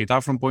move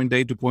data from point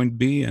A to point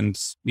B and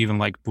even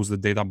like push the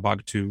data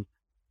back to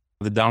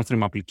the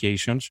downstream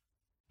applications.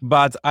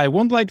 But I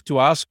would like to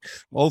ask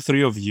all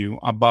three of you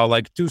about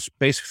like two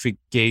specific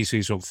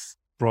cases of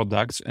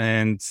products.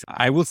 And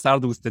I will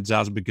start with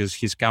Tejas because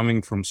he's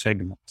coming from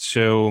Segment.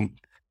 So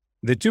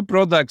the two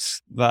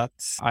products that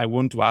I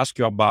want to ask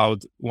you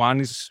about,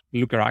 one is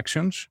Looker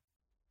Actions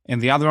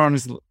and the other one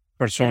is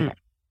Persona,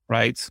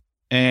 right?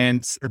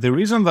 And the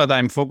reason that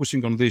I'm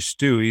focusing on these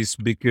two is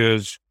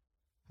because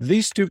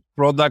these two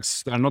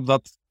products are not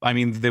that,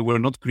 they were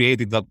not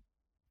created that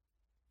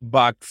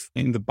back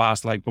in the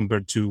past, like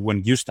compared to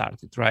when you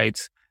started,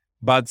 right?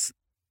 But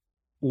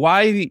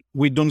why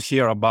we don't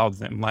hear about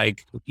them,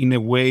 like in a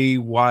way,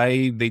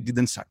 why they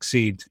didn't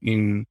succeed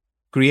in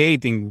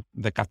creating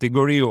the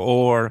category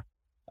or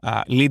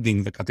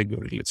leading the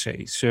category, let's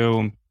say.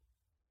 So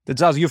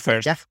that's just you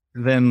first,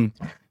 then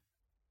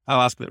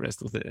I'll ask the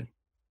rest of the...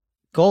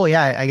 Cool.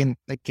 Yeah, I can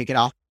kick it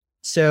off.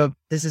 So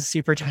this is a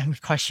super timely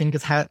question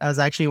because I was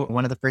actually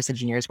one of the first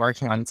engineers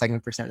working on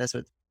segment personas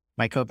with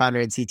my co-founder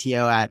and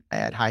CTO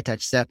at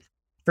Hightouch. So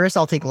first,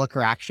 I'll take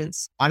Looker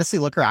Actions. Honestly,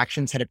 Looker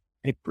Actions had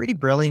a pretty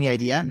brilliant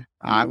idea,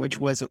 which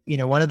was,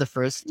 one of the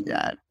first,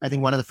 I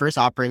think one of the first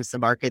offerings to the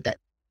market that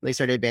they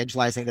started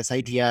evangelizing this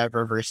idea of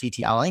reverse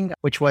ETLing,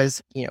 which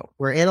was,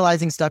 we're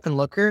analyzing stuff in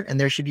Looker and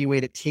there should be a way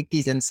to take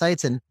these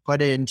insights and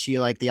put it into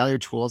like the other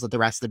tools that the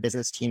rest of the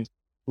business teams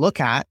look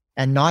at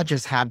and not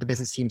just have the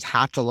business teams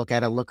have to look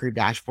at a Looker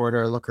dashboard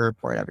or a Looker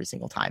report every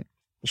single time.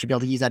 You should be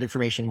able to use that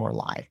information more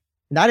live.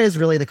 And that is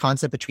really the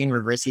concept behind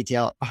reverse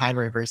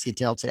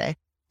ETL today.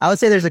 I would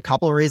say there's a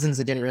couple of reasons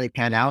it didn't really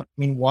pan out.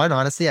 I mean, one,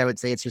 honestly, I would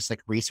say it's just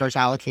like resource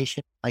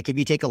allocation. Like if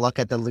you take a look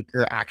at the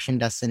Looker action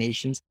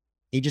destinations,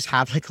 they just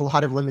have like a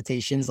lot of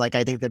limitations. Like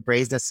I think the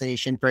Braze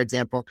destination, for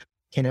example,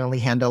 can only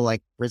handle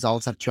like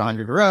results up to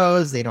 100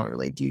 rows. They don't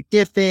really do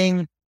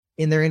diffing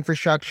in their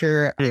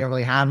infrastructure. They don't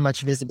really have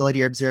much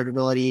visibility or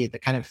observability. The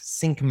kind of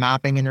sync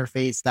mapping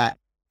interface that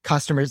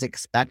customers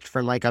expect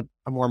from like a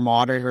more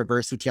modern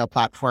reverse ETL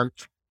platform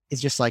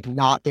is just like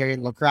not there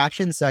in Looker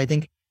Actions. So I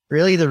think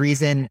really the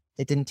reason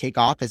it didn't take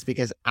off is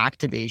because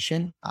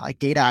activation, like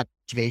data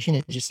activation,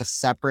 is just a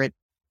separate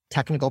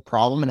technical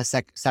problem in a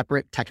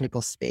separate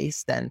technical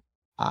space than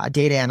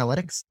data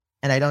analytics.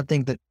 And I don't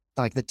think that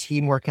like the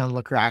team working on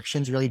Looker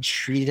Actions really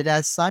treated it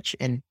as such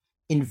and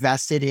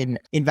invested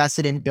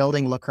in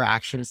building Looker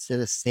Actions to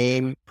the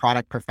same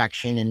product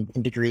perfection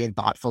and degree and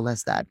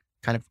thoughtfulness that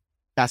kind of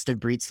best of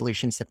breed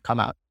solutions have come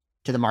out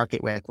to the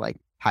market with, like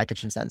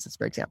Hightouch and Census,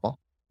 for example.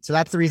 So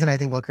that's the reason I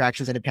think Looker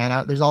Actions didn't pan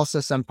out. There's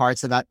also some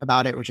parts of that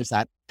about it, which is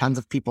that tons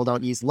of people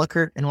don't use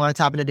Looker and want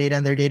to tap into data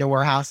in their data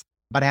warehouse.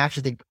 But I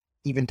actually think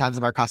even tons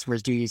of our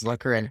customers do use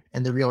Looker.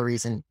 And the real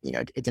reason,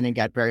 it didn't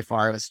get very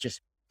far was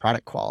just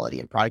product quality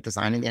and product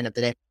design at the end of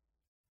the day.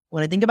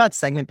 When I think about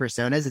segment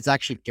personas, it's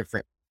actually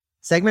different.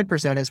 Segment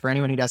personas, for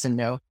anyone who doesn't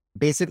know,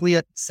 basically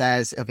it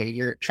says, okay,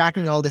 you're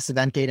tracking all this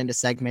event data into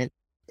segment.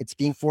 It's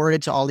being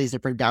forwarded to all these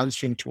different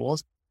downstream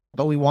tools,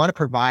 but we want to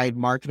provide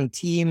marketing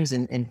teams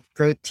and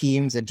growth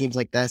teams and teams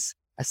like this,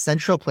 a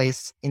central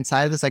place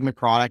inside of the segment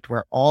product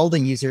where all the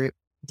user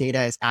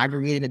data is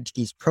aggregated into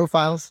these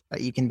profiles that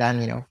you can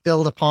then,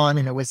 build upon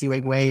in a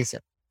WYSIWYG way. So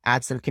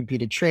add some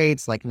computed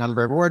traits like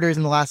number of orders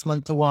in the last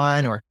month to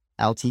one or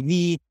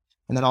LTV,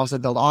 and then also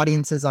build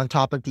audiences on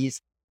top of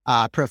these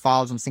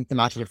profiles and sync them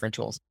out to different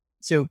tools.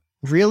 So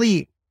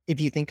really, if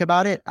you think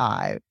about it,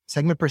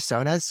 segment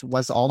personas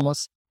was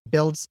almost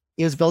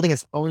building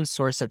its own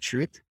source of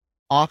truth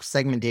off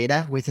segment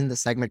data within the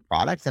segment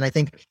product. And I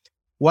think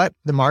what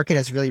the market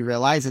has really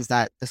realized is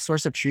that the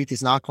source of truth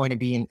is not going to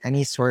be in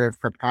any sort of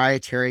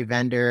proprietary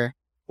vendor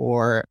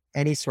or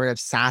any sort of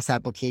SaaS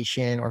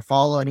application or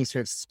follow any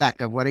sort of spec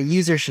of what a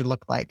user should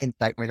look like in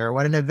segment or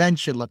what an event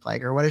should look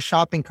like or what a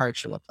shopping cart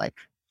should look like.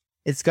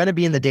 It's going to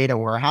be in the data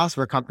warehouse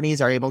where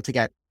companies are able to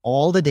get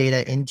all the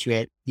data into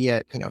it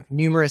via,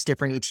 numerous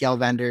different ETL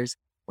vendors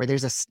where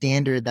there's a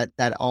standard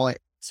that all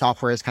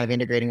software is kind of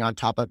integrating on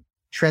top of,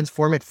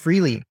 transform it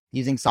freely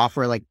using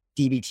software like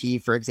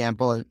dbt, for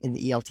example, in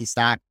the ELT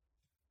stack.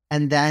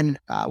 And then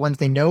once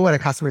they know what a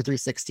customer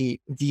 360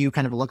 view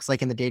kind of looks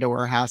like in the data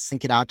warehouse,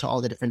 sync it out to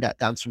all the different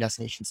downstream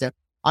destinations. So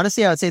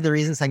honestly, I would say the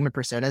reason segment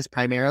personas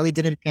primarily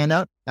didn't pan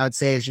out, I would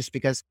say is just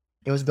because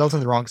it was built on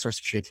the wrong source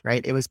of truth,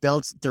 right? It was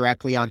built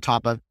directly on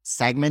top of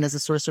segment as a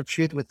source of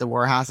truth with the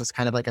warehouse as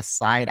kind of like a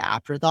side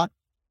afterthought.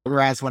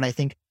 Whereas what I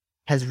think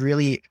has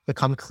really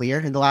become clear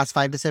in the last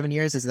 5 to 7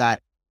 years is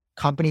that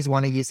companies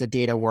want to use the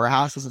data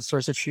warehouse as a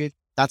source of truth.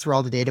 That's where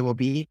all the data will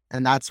be.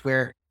 And that's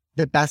where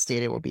the best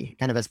data will be,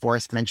 kind of as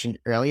Boris mentioned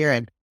earlier.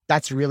 And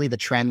that's really the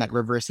trend that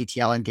reverse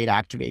ETL and data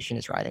activation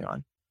is riding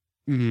on.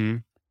 Mm-hmm.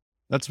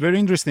 That's very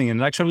interesting.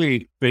 And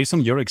actually, based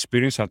on your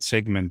experience at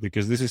Segment,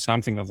 because this is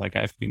something that like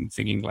I've been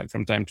thinking like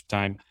from time to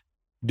time,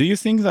 do you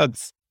think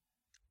that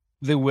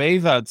the way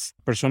that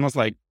personas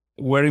like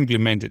were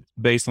implemented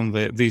based on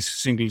this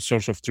single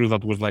source of truth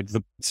that was like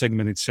the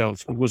segment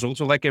itself, it was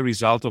also like a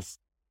result of,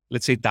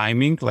 let's say,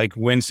 timing, like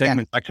when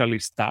Segment actually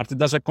started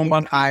as a company?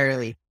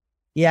 Entirely.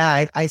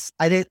 Yeah, I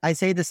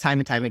say this time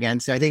and time again.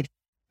 So I think,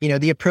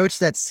 the approach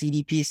that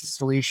CDP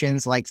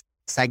solutions like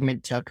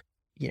Segment took,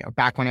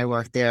 back when I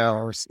worked there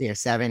or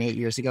 7, 8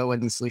 years ago when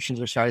these solutions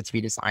were started to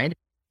be designed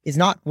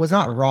was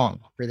not wrong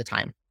for the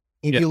time.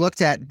 If you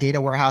looked at data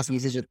warehouse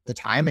usage at the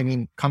time, I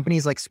mean,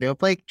 companies like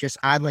Snowflake just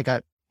had like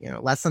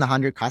less than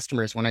 100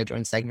 customers when I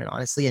joined Segment,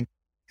 honestly. And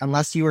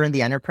unless you were in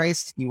the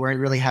enterprise, you weren't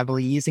really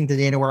heavily using the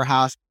data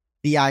warehouse.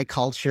 BI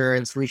culture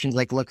and solutions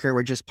like Looker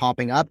were just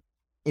popping up.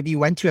 If you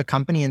went to a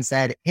company and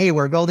said, hey,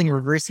 we're building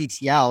reverse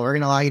ETL, we're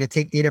going to allow you to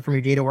take data from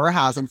your data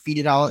warehouse and feed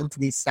it all into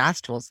these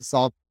SaaS tools to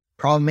solve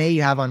problem A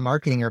you have on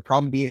marketing or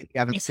problem B you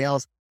have in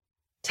sales.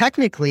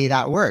 Technically,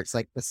 that works.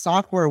 Like the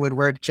software would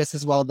work just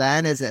as well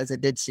then as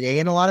it did today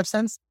in a lot of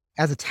sense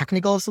as a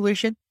technical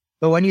solution.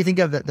 But when you think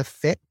of the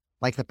fit,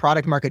 like the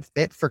product market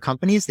fit for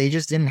companies, they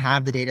just didn't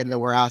have the data in the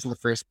warehouse in the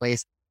first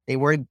place. They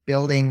weren't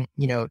building,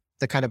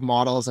 the kind of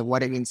models of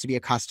what it means to be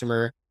a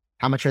customer.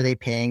 How much are they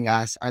paying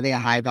us? Are they a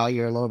high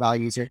value or low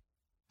value user?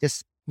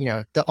 Just,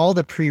 all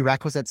the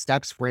prerequisite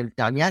steps weren't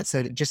done yet. So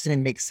it just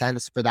didn't make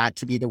sense for that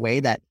to be the way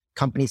that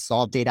companies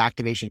solve data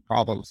activation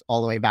problems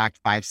all the way back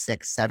 5,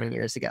 6, 7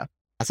 years ago.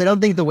 So I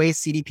don't think the way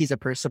CDPs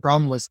approach the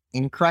problem was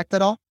incorrect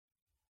at all.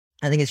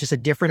 I think it's just a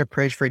different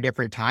approach for a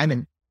different time.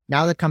 And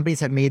now that companies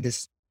have made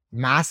this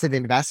massive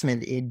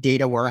investment in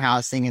data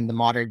warehousing and the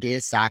modern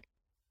data stack,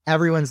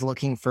 everyone's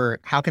looking for,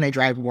 how can I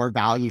drive more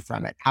value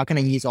from it? How can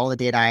I use all the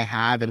data I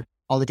have and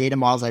all the data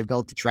models I've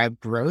built to drive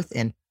growth?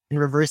 And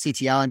reverse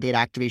ETL and data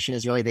activation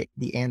is really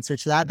the answer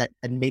to that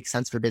makes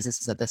sense for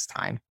businesses at this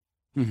time.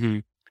 Mm-hmm.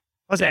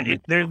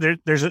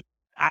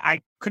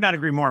 I could not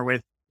agree more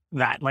with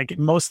that. Like,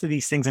 most of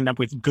these things end up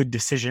with good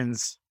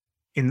decisions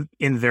in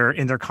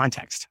their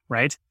context,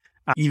 right?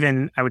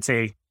 Even, I would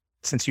say,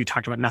 since you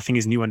talked about nothing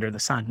is new under the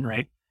sun,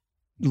 right?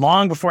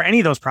 Long before any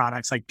of those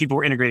products, like, people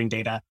were integrating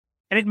data,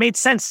 and it made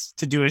sense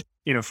to do it,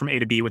 from A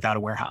to B without a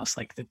warehouse.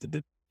 Like,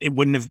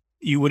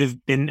 you would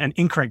have been an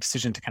incorrect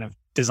decision to kind of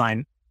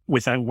design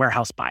with a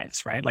warehouse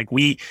bias, right? Like,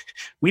 we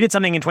did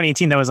something in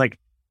 2018 that was like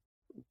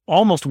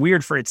almost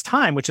weird for its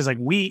time, which is like,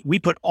 we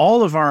put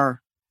all of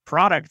our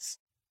products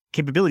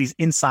capabilities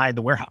inside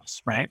the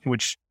warehouse, right?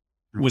 Which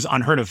was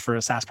unheard of for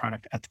a SaaS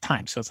product at the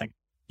time. So it's like,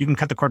 you can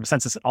cut the cord with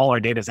Census, all our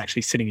data is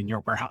actually sitting in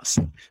your warehouse.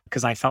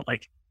 Because I felt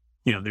like,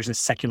 there's a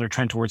secular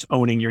trend towards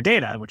owning your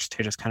data, which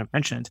Tejas kind of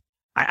mentioned.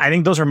 I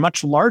think those are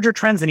much larger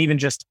trends than even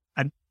just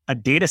a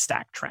data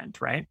stack trend,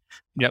 right?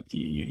 Yep.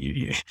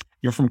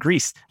 You're from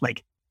Greece.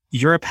 Like,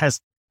 Europe has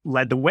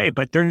led the way,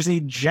 but there's a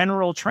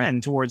general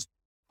trend towards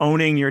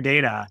owning your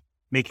data,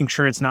 making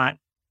sure it's not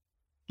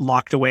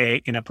locked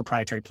away in a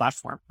proprietary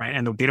platform, right?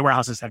 And the data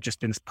warehouses have just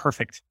been this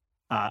perfect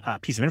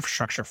piece of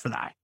infrastructure for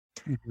that.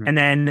 Mm-hmm. And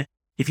then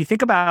if you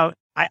think about,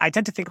 I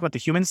tend to think about the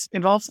humans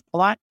involved a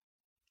lot,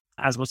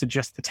 as opposed to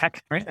just the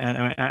tech, right?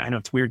 I know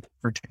it's weird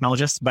for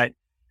technologists, but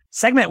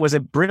Segment was a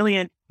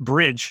brilliant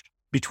bridge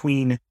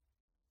between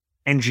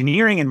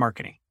engineering and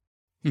marketing.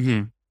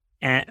 Mm-hmm.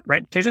 And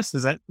right,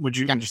 Tejas, would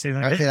you say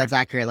that? I would say that's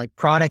accurate. Like,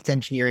 product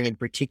engineering in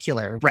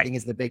particular, I think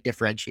is the big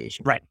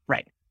differentiation.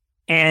 Right.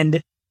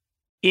 And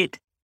it,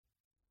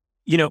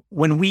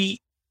 when we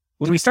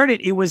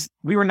started,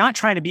 we were not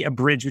trying to be a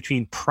bridge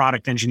between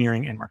product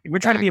engineering and marketing. We're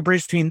trying to be a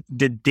bridge between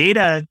the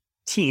data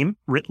team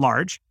writ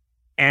large,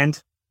 and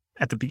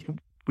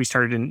we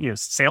started in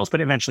sales,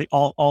 but eventually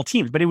all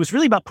teams. But it was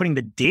really about putting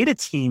the data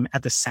team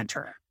at the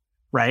center,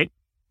 right?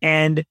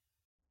 And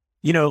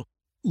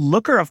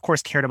Looker, of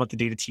course, cared about the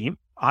data team,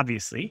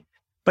 obviously,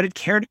 but it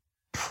cared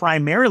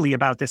primarily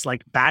about this,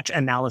 like, batch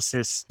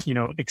analysis,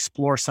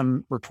 explore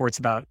some reports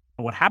about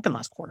what happened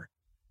last quarter.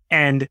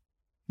 And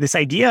this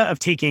idea of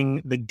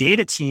taking the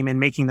data team and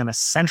making them a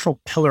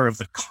central pillar of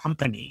the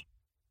company,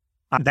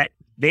 that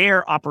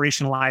they're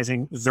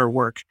operationalizing their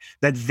work,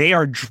 that they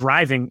are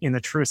driving in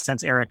the truest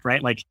sense, Eric,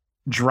 right? Like,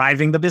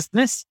 driving the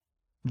business,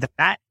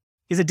 that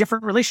is a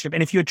different relationship.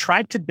 And if you had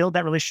tried to build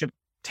that relationship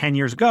 10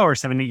 years ago or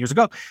 7, 8 years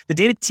ago, the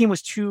data team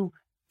was too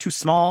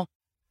small,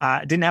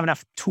 didn't have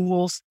enough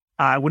tools,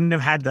 wouldn't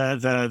have had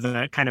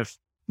the kind of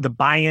the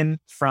buy-in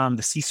from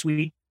the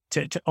C-suite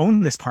to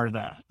own this part of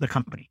the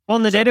company. Well,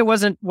 and the data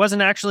wasn't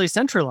actually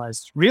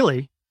centralized,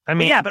 really. I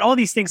mean, yeah, but all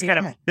these things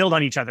kind of build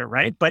on each other,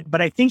 right? But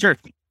I think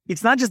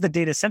it's not just the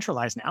data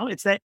centralized now,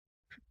 it's that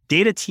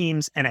data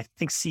teams, and I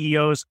think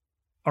CEOs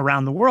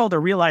around the world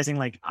are realizing,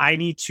 like, I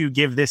need to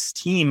give this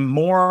team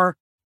more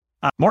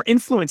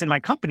influence in my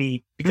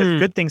company, because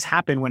good things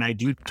happen when I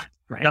do that,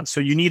 right? Yep. So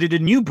you needed a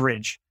new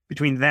bridge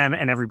between them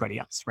and everybody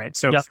else, right?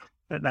 So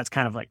that's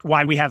kind of like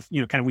why we have,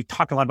 we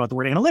talk a lot about the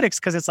word analytics,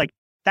 because it's like,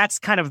 that's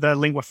kind of the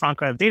lingua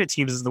franca of data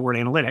teams, is the word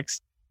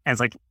analytics. And it's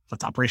like,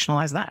 let's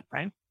operationalize that,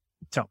 right?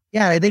 So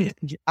yeah, I think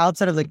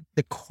outside of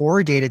the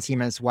core data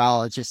team as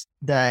well, it's just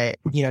the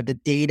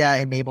data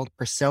enabled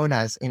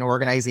personas in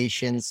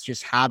organizations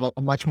just have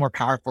a much more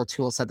powerful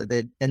tool set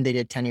than they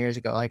did 10 years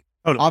ago. Like,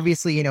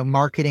 obviously,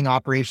 marketing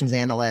operations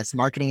analysts,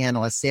 marketing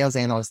analysts, sales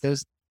analysts,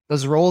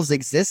 those roles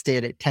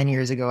existed 10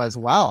 years ago as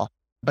well.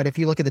 But if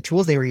you look at the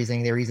tools they were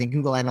using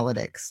Google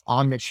Analytics,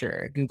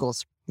 Omniture,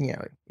 Google's,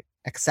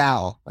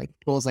 Excel, like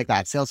tools like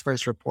that,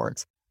 Salesforce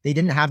reports. They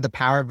didn't have the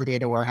power of the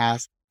data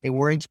warehouse. They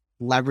weren't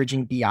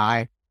leveraging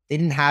BI. They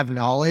didn't have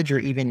knowledge or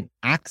even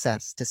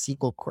access to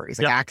SQL queries,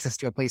 like access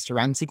to a place to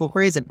run SQL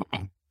queries. And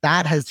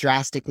that has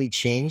drastically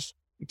changed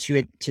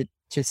to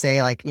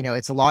say, like,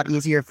 it's a lot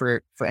easier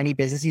for any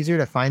business user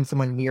to find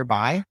someone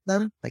nearby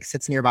them, like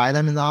sits nearby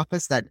them in the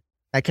office that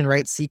can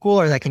write SQL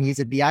or that can use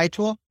a BI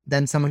tool,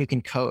 than someone who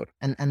can code.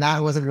 And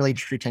that wasn't really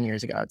true 10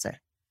 years ago, I'd say.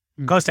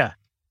 Costa,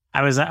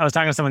 I was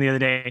talking to someone the other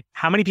day.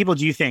 How many people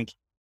do you think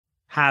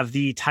have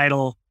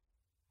SQL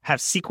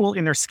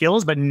in their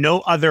skills, but no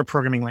other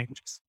programming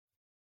languages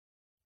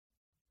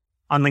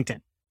on LinkedIn?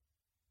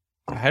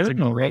 I don't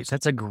know.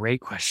 That's a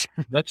great question.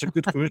 That's a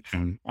good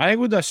question. I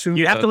would assume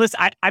you have to listen.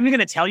 I'm going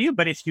to tell you,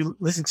 but if you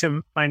listen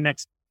to my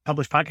next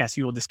published podcast,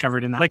 you will discover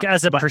it in that. Like,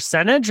 as a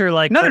percentage, or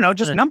like no,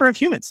 just number of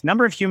humans on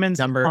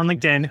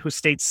LinkedIn who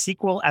state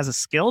SQL as a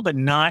skill, but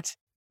not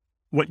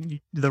what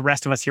the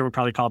rest of us here would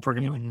probably call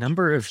programming.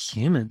 Number of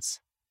humans.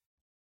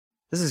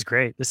 This is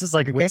great. This is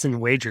like Wits and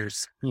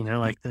Wagers,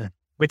 like the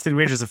Wits and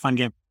Wagers is a fun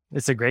game.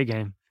 It's a great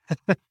game.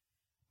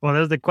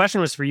 Well, the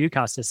question was for you,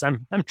 Costas.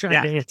 I'm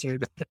trying to answer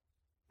it.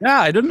 Yeah,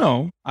 I don't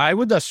know. I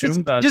would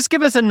assume that. Just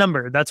give us a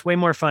number. That's way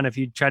more fun if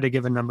you try to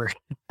give a number.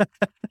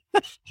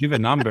 Give a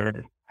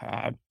number.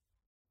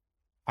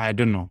 I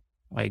don't know.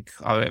 Like,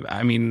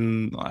 I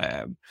mean,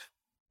 a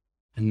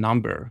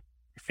number.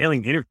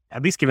 Failing data.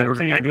 At least give it.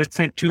 Let's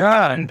say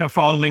 2% of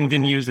all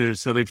LinkedIn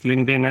users. So if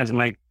LinkedIn has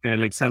like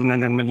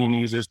 700 million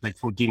users, like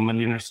 14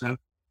 million or so.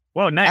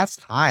 Whoa, nice. That's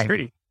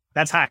high.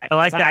 That's high. I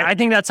like that. I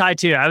think that's high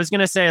too. I was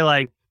gonna say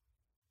like,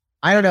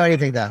 I don't know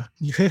anything though.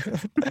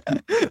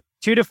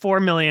 2 to 4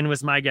 million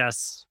was my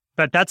guess,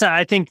 but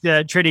I think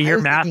the Trinity,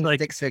 your math, like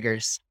 6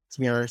 figures.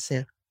 To be honest,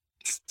 yeah.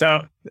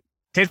 So,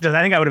 I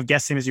think I would have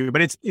guessed same as you,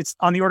 but it's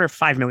on the order of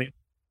 5 million.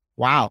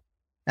 Wow,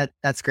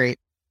 that's great.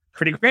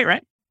 Pretty great,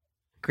 right?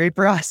 Great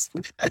for us.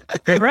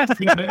 Great for us.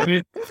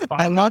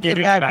 I'm not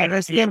getting back. I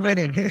understand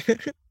winning.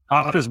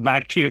 Offers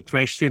back to your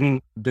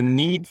question, the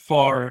need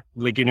for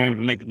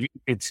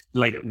it's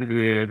like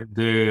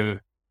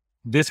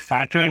this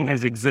pattern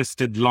has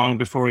existed long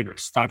before it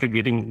started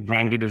getting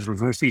branded as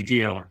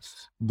Reverse-ETL.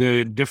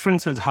 The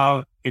difference is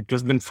how it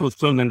has been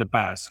fulfilled in the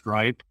past,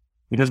 right?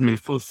 It has been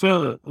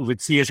fulfilled with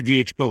CSV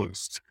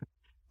exposed,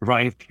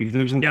 right? It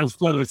has been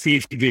fulfilled with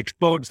CSV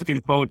exposed,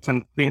 imports,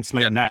 and things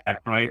like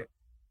that, right?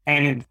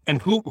 And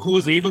who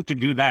was able to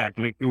do that?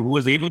 Like who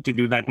was able to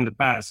do that in the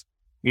past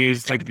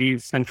is like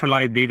these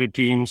centralized data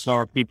teams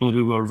or people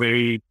who are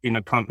very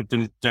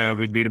competent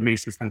with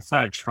databases and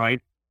such,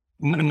 right?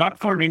 Not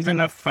for reason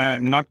of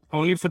not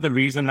only for the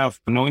reason of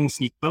knowing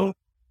SQL,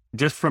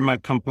 just from a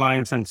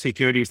compliance and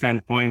security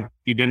standpoint,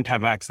 you didn't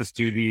have access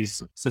to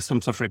these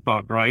systems of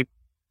record, right?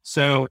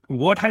 So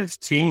what has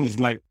changed?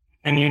 Like,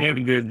 and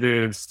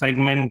the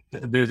segment,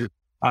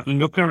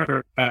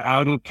 Looker,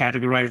 I don't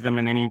categorize them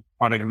in any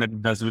product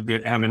that does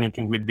have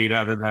anything with data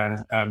other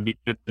than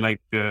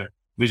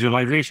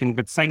visualization.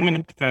 But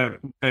segment that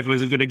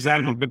was a good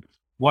example. But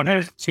what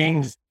has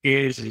changed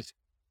is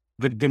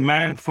the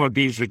demand for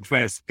these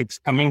requests. It's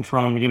coming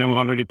from, we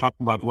already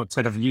talked about what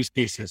set of use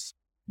cases.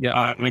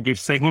 Yeah. Like if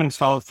segments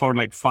solve for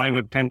like 5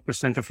 or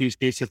 10% of use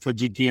cases for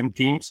GTM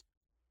teams,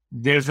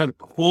 there's a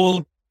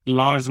whole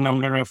large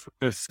number of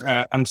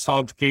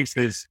unsolved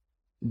cases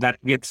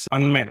that gets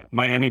unmet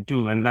by any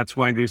tool. And that's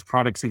why these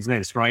products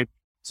exist, right?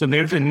 So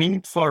there's a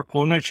need for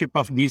ownership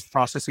of these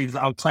processes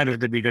outside of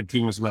the data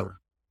team as well.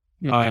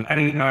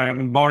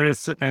 And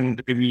Boris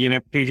and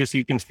Tejas,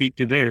 you can speak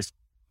to this.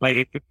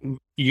 Like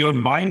your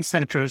buying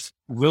centers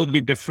will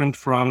be different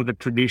from the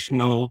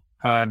traditional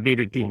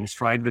data teams,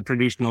 right? The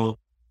traditional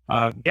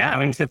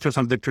buying centers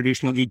of the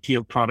traditional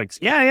ETL products.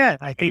 Yeah.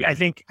 I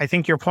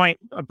think your point,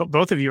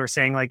 both of you are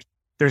saying like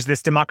there's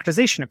this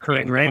democratization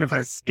occurring, right?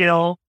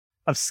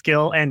 Of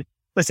skill. And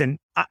listen,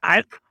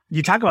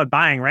 you talk about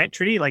buying, right,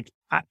 Trudy? Like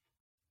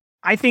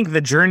I think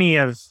the journey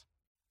of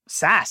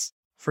SaaS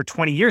for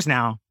 20 years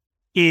now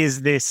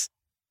is this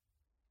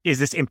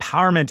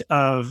empowerment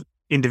of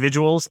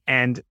individuals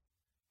and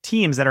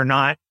teams that are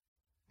not,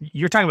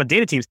 you're talking about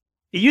data teams.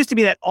 It used to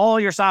be that all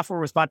your software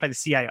was bought by the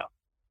CIO,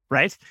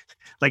 right?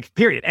 Like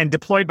period, and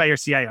deployed by your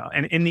CIO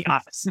and in the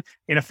office,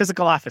 in a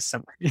physical office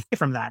somewhere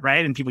from that,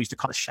 right? And people used to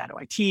call it shadow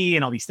IT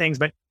and all these things.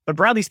 But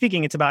broadly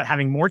speaking, it's about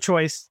having more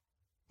choice,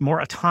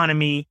 more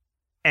autonomy,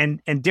 and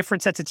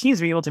different sets of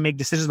teams being able to make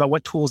decisions about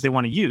what tools they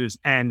want to use.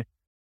 And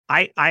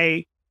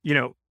I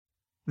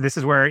this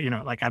is where,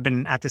 like I've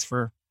been at this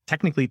for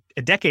technically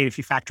a decade, if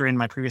you factor in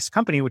my previous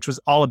company, which was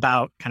all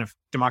about kind of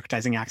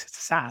democratizing access to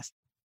SaaS.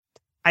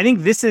 I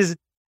think this is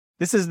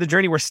the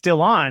journey we're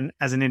still on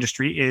as an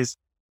industry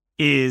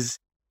is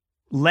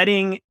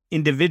letting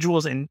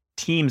individuals and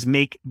teams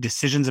make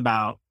decisions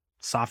about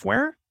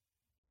software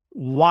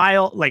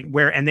while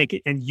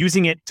and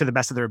using it to the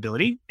best of their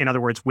ability. In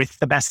other words, with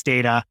the best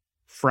data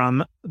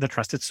from the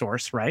trusted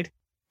source, right?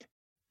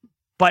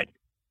 But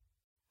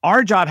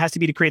our job has to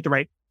be to create the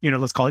right,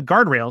 let's call it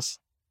guardrails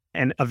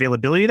and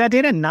availability of that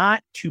data,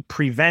 not to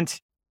prevent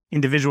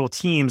individual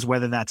teams,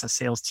 whether that's a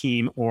sales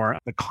team or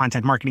a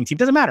content marketing team,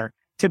 doesn't matter,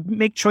 to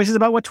make choices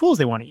about what tools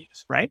they want to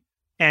use, right?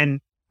 And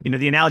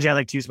the analogy I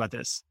like to use about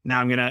this, now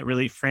I'm going to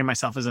really frame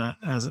myself as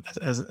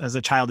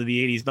a child of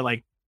the 80s, but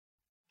like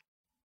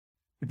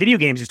video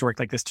games used to work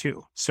like this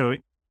too. So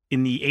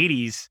in the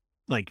 80s,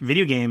 like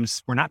video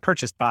games were not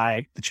purchased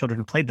by the children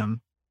who played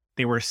them.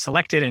 They were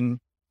selected and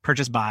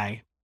purchased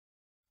by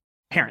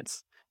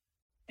parents.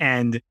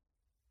 And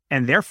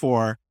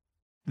therefore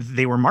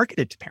they were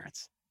marketed to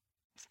parents.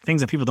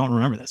 Things that people don't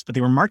remember this, but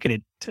they were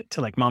marketed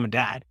to like mom and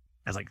dad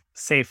as like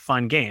safe,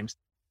 fun games.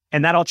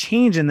 And that all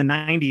changed in the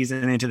 90s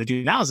and into the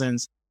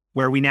 2000s,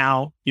 where we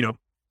now,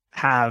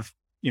 have,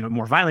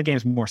 more violent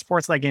games, more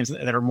sports-like games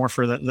that are more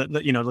for the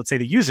let's say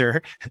the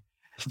user.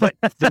 But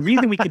the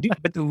reason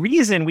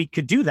we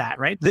could do that,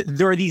 right?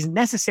 There are these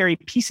necessary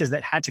pieces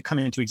that had to come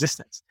into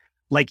existence,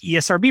 like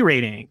ESRB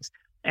ratings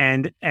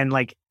and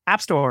like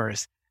app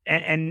stores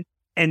and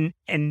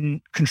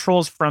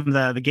controls from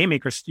the game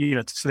makers,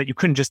 so that you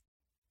couldn't just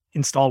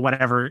install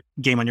whatever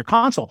game on your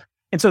console.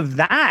 And so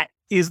that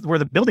is where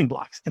the building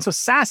blocks. And so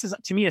SaaS is,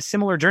 to me, a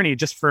similar journey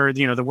just for,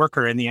 the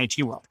worker in the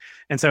IT world.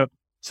 And so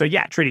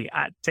yeah, Trudy,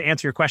 to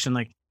answer your question,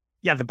 like,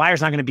 yeah, the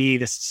buyer's not going to be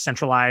this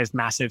centralized,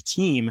 massive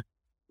team.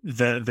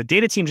 The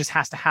data team just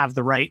has to have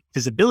the right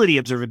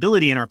visibility,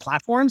 observability in our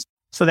platforms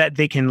so that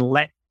they can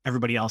let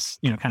everybody else,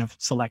 kind of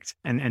select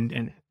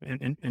and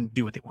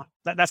do what they want.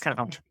 That's kind of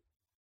how I'm.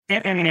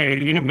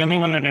 And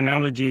building on that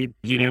analogy,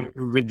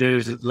 with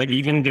those, like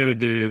even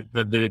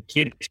the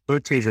kid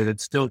purchases,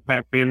 it's still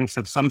parents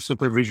have some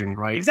supervision,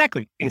 right?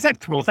 Exactly.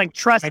 Well, it's like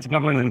trust. It's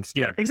governance,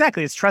 yeah.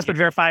 Exactly. It's trust, but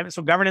verify.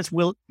 So governance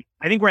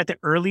I think we're at the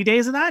early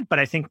days of that, but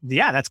I think,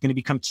 that's going to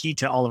become key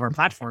to all of our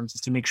platforms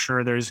is to make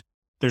sure there's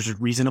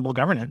reasonable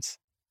governance.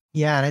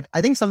 Yeah. And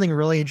I think something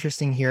really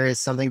interesting here is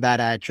something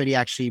that Trudy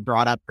actually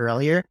brought up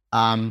earlier,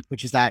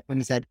 which is that when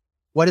he said,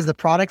 what does the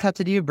product have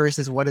to do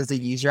versus what does the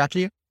user have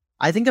to do?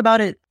 I think about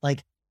it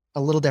like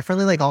a little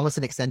differently, like almost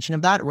an extension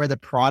of that, where the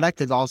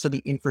product is also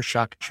the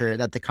infrastructure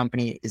that the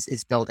company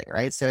is building,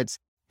 right? So it's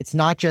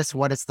not just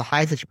what does the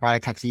Hightouch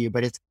product have to do,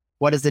 but it's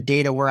what does the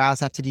data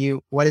warehouse have to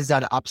do? What is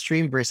that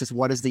upstream versus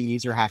what does the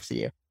user have to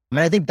do? And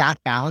I think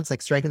that balance,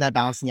 like striking that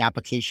balance in the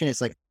application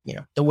is like,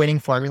 the winning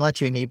formula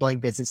to enabling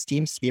business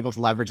teams to be able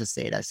to leverage this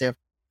data. So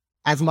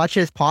as much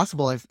as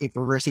possible, if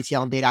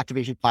Reverse-ETL and data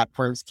activation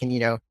platforms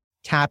can,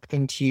 tap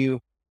into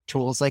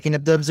tools like in the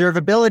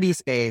observability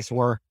space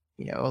or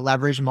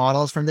leverage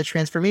models from the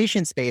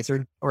transformation space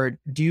or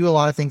do a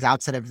lot of things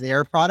outside of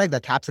their product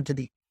that taps into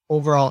the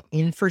overall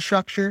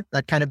infrastructure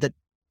that kind of the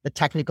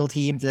technical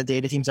teams, the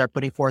data teams are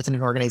putting forth in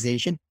an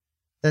organization,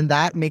 then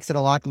that makes it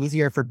a lot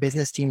easier for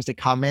business teams to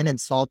come in and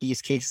solve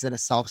use cases in a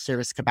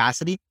self-service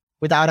capacity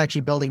without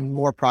actually building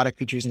more product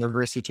features in the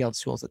Reverse-ETL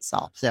tools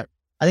itself. So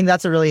I think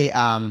that's a really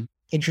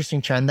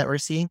interesting trend that we're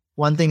seeing.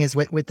 One thing is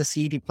with the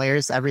CDP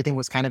players, everything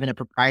was kind of in a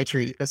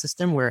proprietary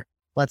ecosystem where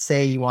let's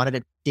say you wanted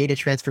a data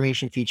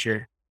transformation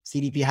feature.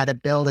 CDP had to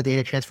build a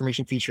data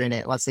transformation feature in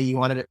it. Let's say you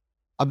wanted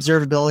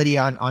observability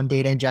on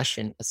data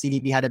ingestion. A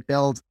CDP had to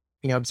build,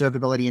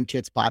 observability into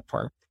its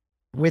platform.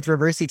 With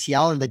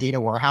Reverse-ETL and the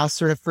data warehouse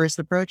sort of first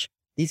approach,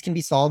 these can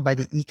be solved by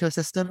the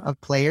ecosystem of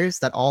players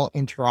that all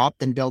interop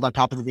and build on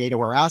top of the data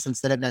warehouse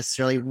instead of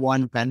necessarily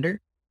one vendor.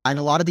 And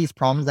a lot of these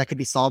problems that could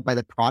be solved by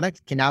the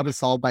product can now be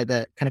solved by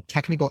the kind of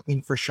technical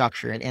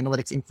infrastructure and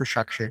analytics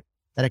infrastructure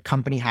that a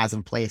company has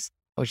in place,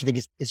 which I think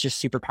is just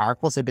super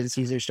powerful. So business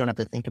users don't have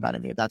to think about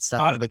any of that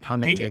stuff.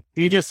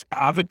 You just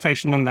have a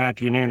question on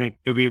that, like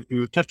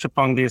we touched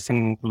upon this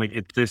and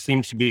like there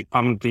seems to be a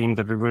common theme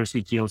that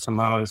Reverse-ETL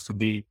somehow has to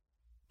be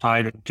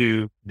tied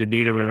to the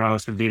data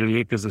warehouse, the data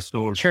lake as a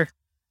source. Sure.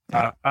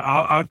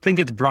 I think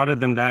it's broader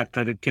than that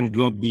it can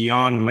go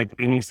beyond like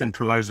any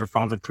centralized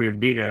repository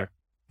of data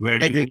where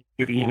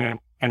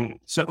and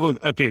so,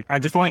 okay, I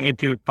just want to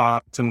get your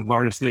thoughts and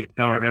Boris or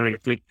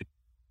Eric,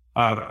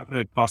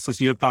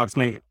 process your thoughts.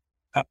 Like,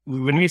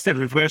 when we said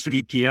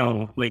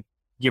Reverse-ETL,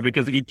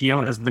 because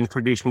ETL has been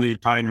traditionally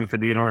tied with the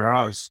data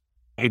warehouse,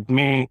 it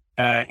may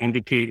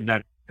indicate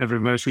that a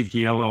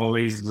Reverse-ETL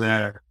always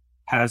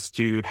has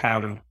to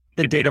have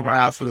the data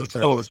warehouse.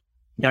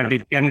 Yeah,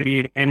 it can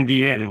be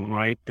NDN,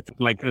 right?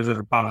 Like as a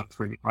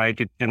repository, right?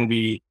 It can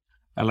be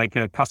like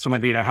a customer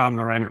data hub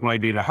or employee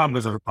data hub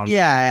as a repository.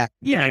 Yeah.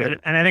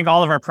 And I think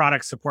all of our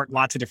products support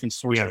lots of different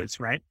sources,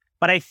 right?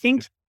 But I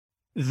think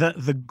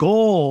the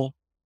goal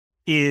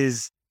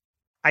is,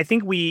 I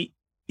think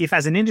if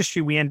as an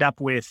industry, we end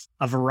up with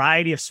a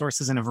variety of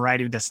sources and a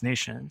variety of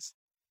destinations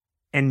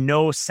and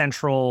no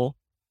central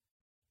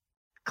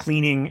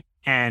cleaning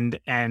and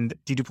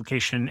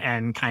deduplication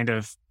and kind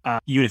of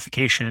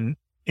unification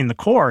in the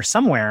core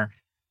somewhere,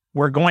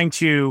 we're going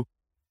to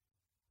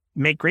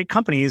make great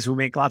companies who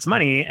make lots of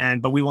money,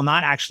 but we will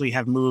not actually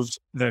have moved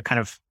the kind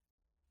of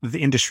the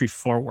industry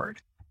forward.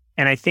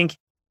 And I think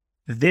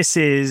this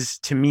is,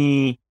 to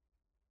me,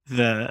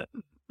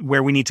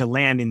 where we need to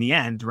land in the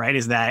end, right?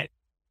 Is that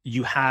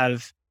you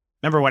have,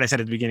 remember what I said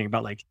at the beginning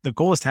about like, the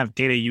goal is to have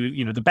data,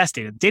 the best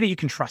data you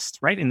can trust,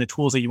 right? In the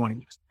tools that you want to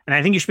use. And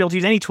I think you should be able to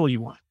use any tool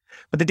you want,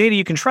 but the data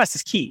you can trust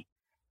is key.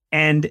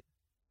 And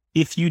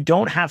if you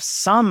don't have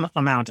some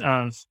amount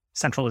of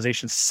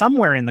centralization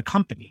somewhere in the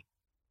company,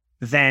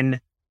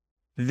 then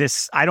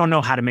I don't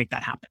know how to make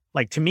that happen.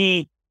 Like, to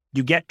me,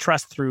 you get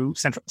trust through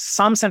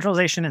some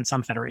centralization and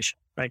some federation,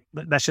 right?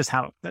 That's just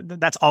how,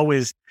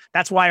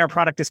 that's why our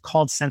product is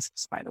called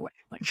Census, by the way.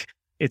 Like,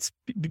 it's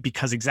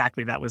because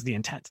exactly that was the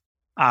intent.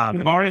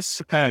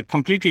 Boris,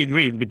 completely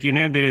agreed. But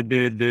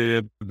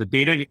the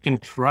data you can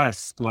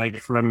trust, like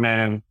from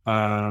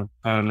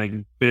like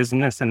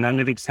business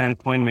analytics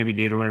standpoint, maybe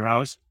data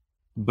warehouse.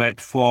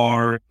 But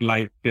for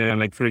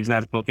for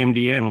example,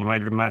 MDM,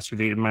 right, the master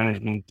data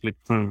management,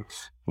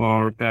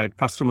 or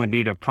customer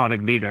data,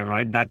 product data,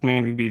 right? That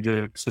may be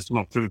the system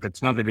of truth.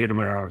 It's not the data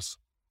warehouse.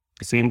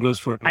 The same goes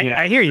for.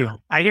 I hear you.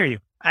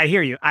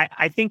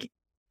 I think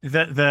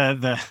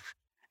the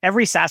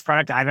every SaaS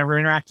product I've ever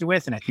interacted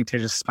with, and I think they're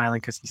just smiling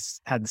because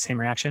he's had the same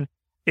reaction,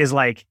 is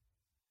like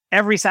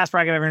every SaaS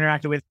product I've ever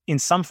interacted with in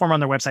some form on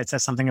their website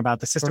says something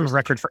about the system of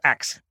record for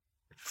X.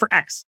 For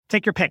X,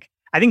 take your pick.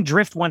 I think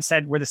Drift once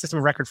said we're the system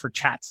of record for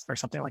chats or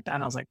something like that.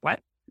 And I was like, what?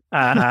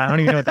 I don't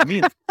even know what that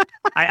means.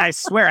 I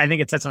swear, I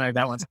think it said something like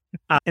that once.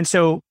 And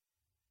so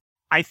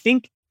I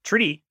think,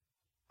 Tridi,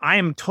 I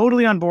am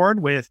totally on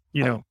board with,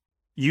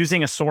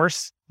 using a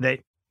source that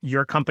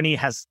your company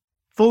has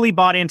fully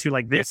bought into,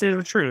 like, this is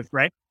the truth,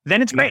 right?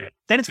 Then it's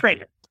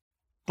great.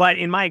 But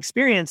in my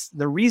experience,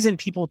 the reason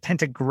people tend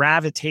to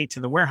gravitate to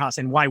the warehouse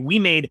and why we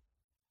made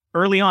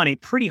early on a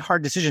pretty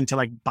hard decision to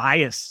like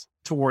bias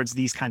towards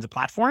these kinds of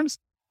platforms,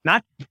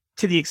 not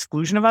to the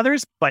exclusion of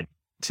others, but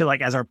to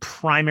like as our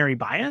primary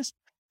bias,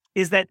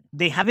 is that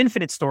they have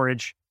infinite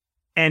storage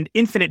and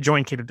infinite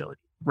join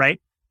capability, right?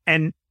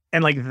 And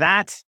like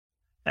that,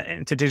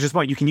 and to Teja's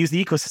point, you can use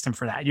the ecosystem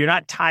for that. You're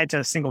not tied to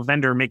a single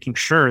vendor making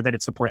sure that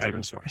it supports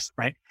open source,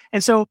 right?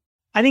 And so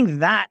I think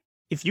that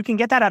if you can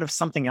get that out of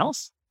something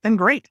else, then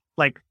great.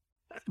 Like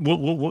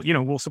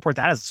we'll support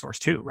that as a source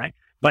too, right?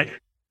 But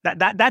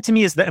that to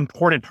me is the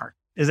important part,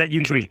 is that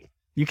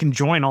you can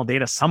join all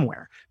data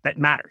somewhere that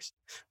matters.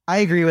 I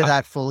agree with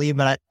that fully,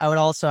 but I would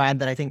also add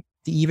that I think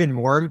the even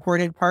more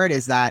important part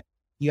is that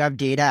you have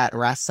data at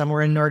rest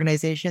somewhere in an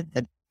organization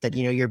that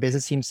your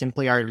business teams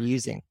simply are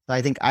using. So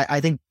I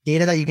think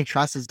data that you can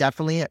trust is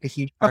definitely a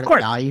huge part of the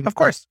value. Of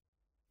course.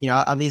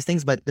 Of these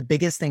things. But the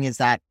biggest thing is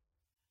that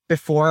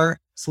before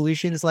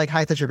solutions like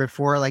Hightouch or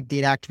before like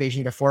data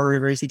activation, before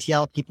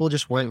Reverse-ETL, people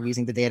just weren't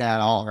using the data at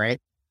all, right?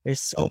 There's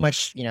so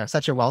much,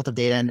 such a wealth of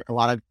data, and a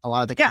lot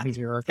of the companies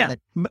we work with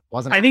that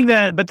wasn't. I think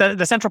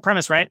the central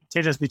premise, right,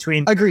 Tejas,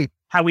 between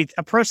how we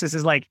approach this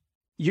is like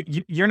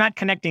you're not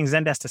connecting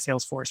Zendesk to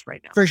Salesforce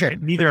right now, for sure.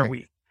 Right? Neither are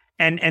we,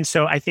 and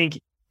so I think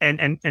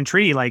and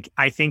Tridi, like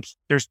I think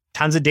there's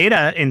tons of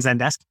data in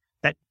Zendesk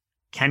that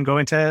can go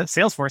into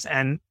Salesforce,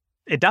 and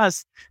it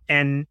does,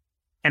 and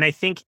I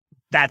think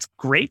that's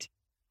great,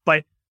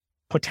 but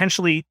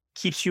potentially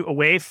keeps you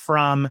away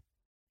from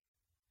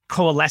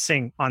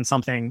coalescing on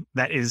something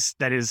that is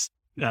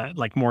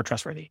like more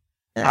trustworthy.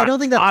 I don't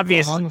think that's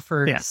obvious wrong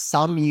for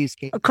some use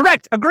cases.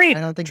 Correct. Agreed.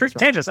 I don't think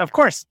Tejas, of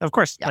course.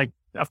 Yeah. Like,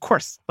 of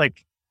course.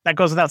 Like that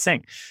goes without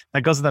saying.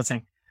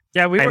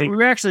 Yeah, we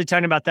were actually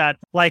talking about that,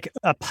 like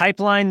a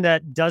pipeline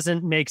that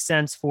doesn't make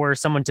sense for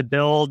someone to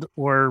build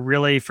or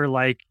really for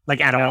like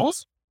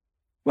animals.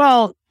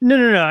 Well,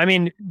 no. I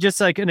mean,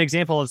 just like an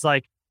example is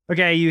like,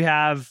 okay, you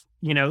have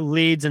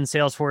leads in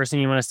Salesforce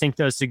and you want to sync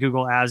those to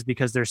Google Ads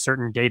because there's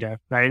certain data,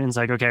 right? And it's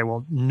like, okay,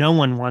 well, no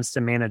one wants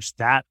to manage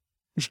that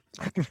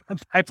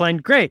pipeline.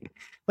 Great.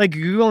 Like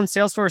Google and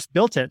Salesforce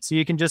built it. So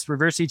you can just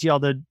Reverse-ETL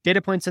the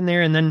data points in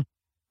there and then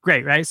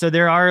great, right? So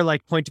there are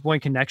like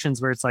point-to-point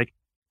connections where it's like,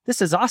 this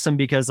is awesome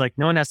because like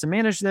no one has to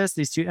manage this.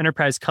 These two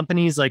enterprise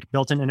companies like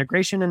built an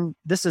integration and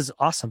this is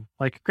awesome.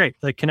 Like great,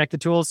 like connect the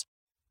tools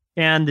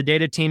and the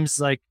data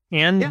teams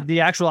and the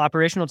actual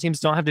operational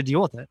teams don't have to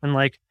deal with it. And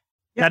like,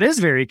 that is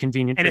very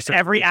convenient. And if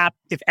every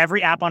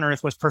app on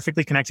earth was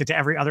perfectly connected to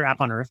every other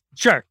app on earth.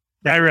 Sure.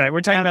 Right.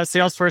 We're talking about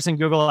Salesforce and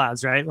Google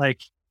Ads, right?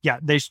 Like, yeah,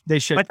 they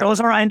should. But those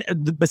are,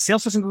 but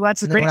Salesforce and Google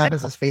Ads is great. What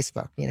happens with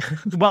Facebook?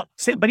 Well,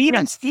 but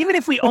even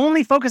if we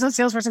only focus on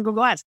Salesforce and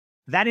Google Ads,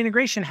 that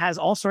integration has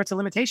all sorts of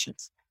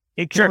limitations.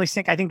 It can only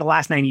sync, I think, the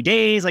last 90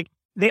 days. Like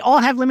they all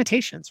have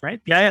limitations,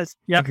 right? Yeah.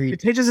 To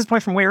Tejas'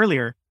 point from way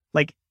earlier,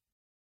 like,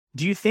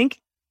 do you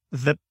think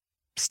the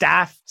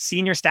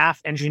senior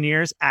staff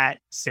engineers at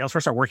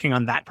Salesforce are working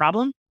on that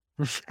problem?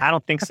 I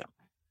don't think so.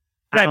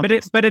 Right.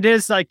 But it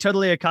is like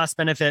totally a cost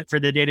benefit for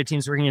the data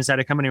teams working inside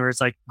a company where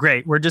it's like,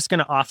 great, we're just going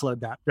to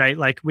offload that, right?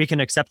 Like we can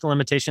accept the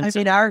limitations. I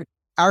mean,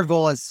 our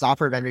goal as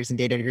software vendors and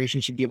data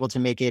integration should be able to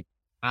make it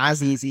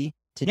as easy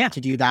to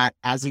do that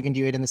as you can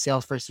do it in the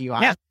Salesforce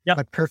UI,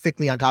 but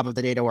perfectly on top of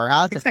the data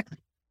warehouse. Exactly.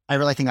 I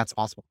really think that's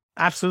possible.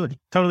 Absolutely.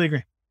 Totally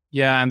agree.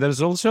 Yeah. And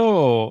there's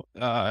also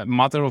a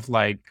matter of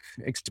like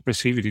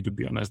expressivity, to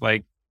be honest.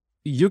 Like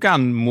you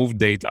can move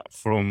data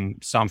from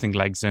something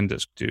like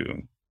Zendesk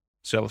to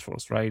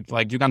Salesforce, right?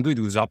 Like you can do it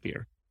with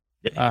Zapier.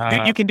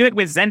 You can do it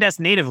with Zendesk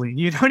natively.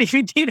 You don't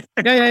even need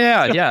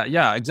it.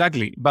 Yeah,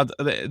 exactly. But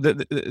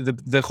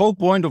the whole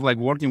point of like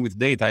working with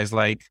data is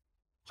like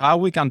how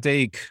we can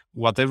take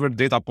whatever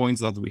data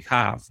points that we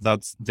have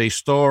that they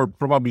store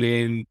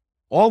probably in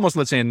almost,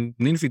 let's say, an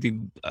infinite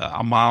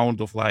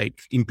amount of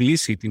like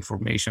implicit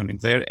information in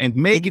there and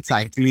make it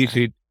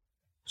explicit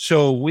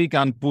so we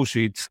can push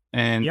it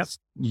and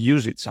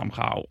use it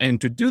somehow. And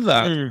to do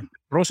that,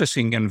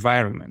 processing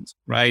environment,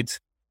 right?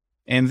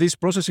 And these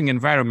processing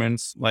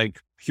environments, like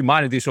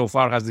humanity so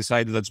far has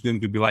decided that's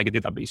going to be like a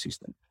database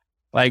system.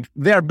 Like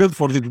they are built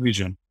for this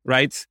vision,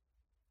 right?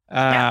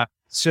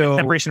 So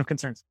separation of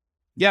concerns.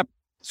 Yep.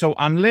 So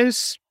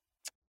unless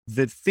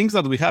the things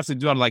that we have to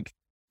do are like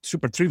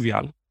super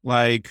trivial,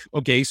 like,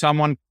 okay,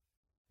 someone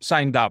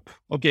signed up.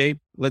 Okay,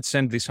 let's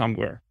send this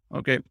somewhere.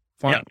 Okay,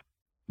 fine. Yep.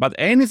 But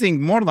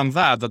anything more than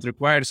that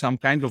requires some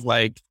kind of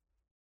like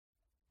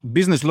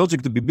business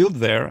logic to be built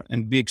there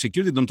and be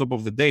executed on top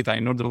of the data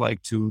in order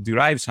like to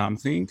derive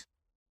something,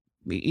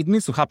 it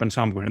needs to happen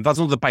somewhere. And that's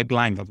not the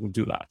pipeline that will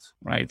do that,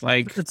 right?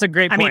 Like that's a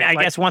great point. I mean,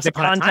 I guess once the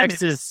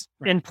context is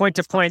in point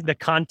to point, the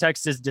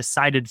context is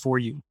decided for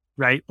you,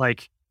 right?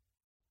 Like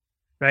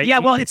right? Yeah,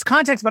 well, it's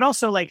context, but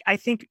also like, I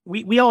think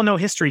we all know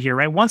history here,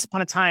 right? Once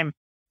upon a time,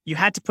 you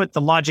had to put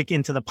the logic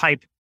into the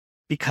pipe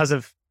because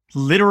of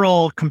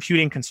literal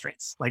computing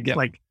constraints. Like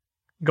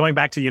going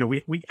back to,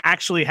 we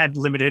actually had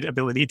limited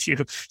ability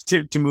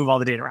to move all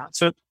the data around.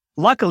 So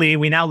luckily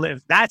we now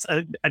live, that's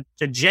a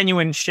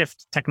genuine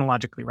shift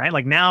technologically, right?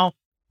 Like now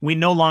we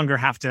no longer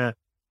have to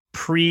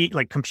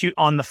compute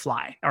on the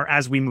fly or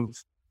as we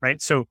move,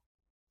 right? So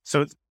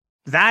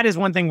that is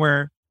one thing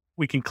where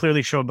we can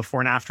clearly show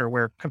before and after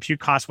where compute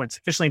costs went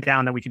sufficiently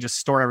down that we could just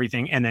store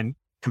everything and then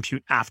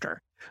compute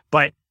after.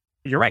 But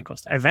you're right,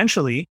 Costa.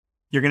 Eventually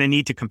you're going to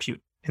need to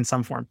compute in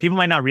some form. People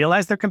might not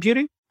realize they're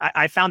computing.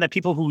 I found that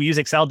people who use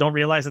Excel don't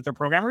realize that they're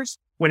programmers,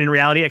 when in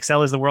reality,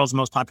 Excel is the world's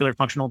most popular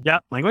functional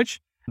language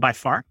by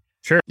far.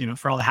 Sure.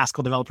 For all the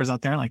Haskell developers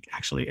out there, like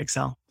actually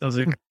Excel,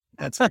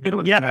 that's a good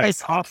one. Yeah, I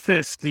thought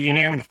this, to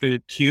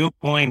your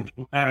point,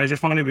 I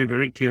just want to be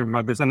very clear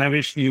about this. And I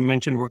wish you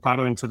mentioned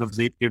Workato instead of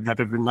Zapier. That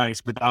would be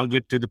nice, but I'll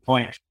get to the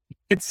point.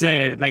 It's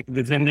like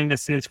the sending the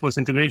Salesforce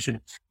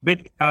integration. But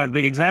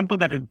the example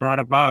that it brought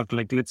about,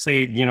 like, let's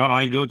say,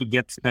 I go to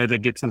get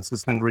the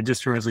Census and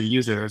register as a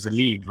user, as a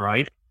lead,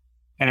 right?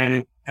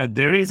 And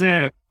there is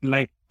the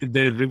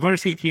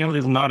Reverse-ETL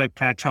is not a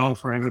catch-all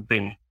for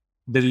everything.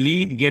 The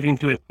lead getting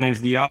to an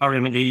SDR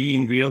and AE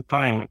in real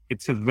time,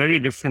 it's a very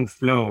different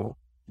flow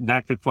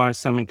that requires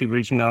some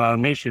integration and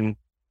automation,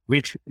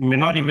 which may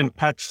not even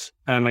touch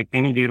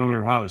any data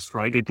warehouse,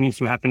 right? It needs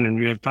to happen in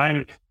real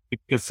time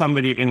because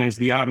somebody in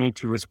SDR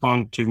needs to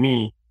respond to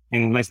me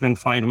in less than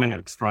 5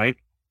 minutes, right?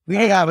 We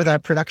do that with our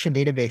production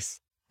database.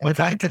 With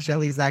Hightouch, at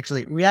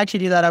least, we actually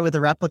do that with a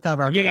replica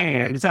of our.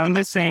 Yeah. So I'm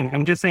just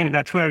saying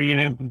that's where,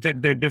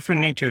 they're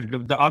different nature.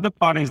 The other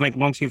part is like,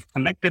 once you've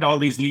connected all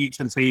these leads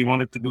and say you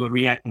wanted to do a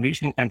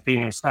reactivation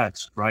campaign or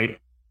such, right?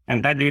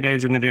 And that data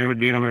is in the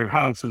data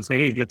warehouse and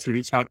say, hey, let's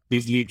reach out to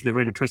these leads. They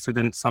were interested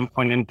in some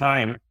point in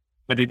time,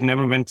 but it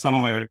never went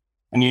somewhere.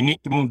 And you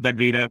need to move that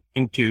data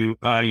into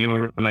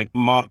your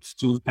mobs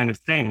tool kind of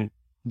thing.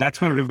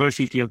 That's where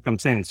Reverse-ETL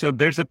comes in. So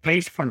there's a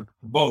place for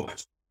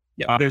both.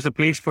 There's a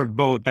place for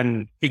both.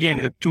 And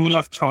again, the tool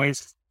of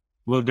choice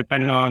will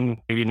depend on,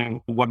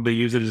 what the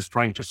user is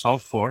trying to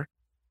solve for.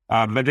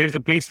 But there's a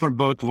place for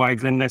both. Why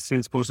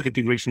Zendesk Salesforce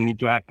integration need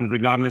to happen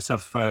regardless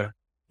of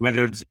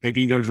whether it's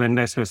either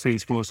Zendesk or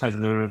Salesforce has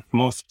the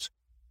most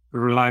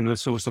reliable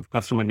source of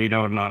customer data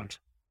or not.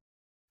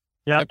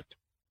 Yep.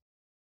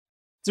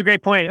 It's a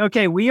great point.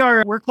 Okay,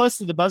 we're close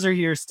to the buzzer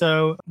here,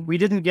 so we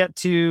didn't get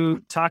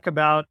to talk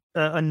about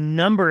a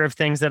number of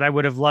things that I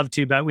would have loved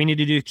to, but we need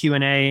to do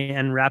Q&A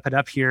and wrap it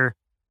up here.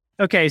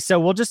 Okay, so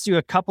we'll just do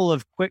a couple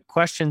of quick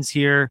questions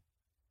here.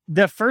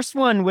 The first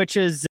one, which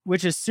is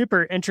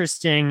super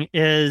interesting,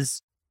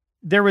 is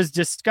there was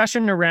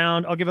discussion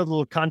around. I'll give a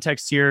little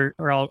context here,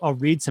 or I'll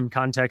read some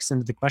context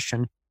into the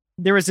question.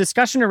 There was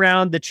discussion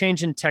around the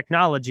change in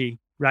technology,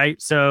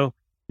 right? So,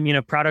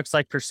 products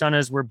like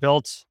personas were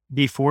built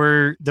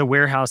before the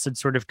warehouse had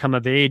sort of come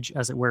of age,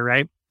 as it were,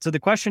 right? So the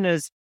question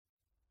is,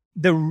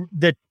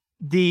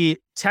 the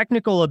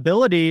technical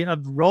ability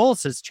of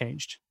roles has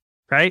changed,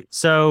 right?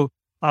 So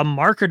a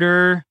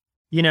marketer,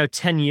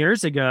 10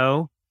 years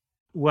ago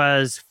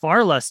was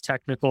far less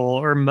technical,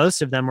 or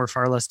most of them were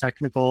far less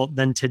technical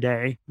than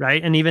today,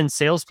 right? And even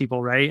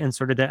salespeople, right? And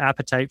sort of the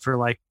appetite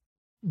for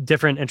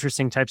different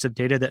interesting types of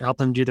data that help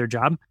them do their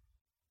job.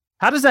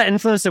 How does that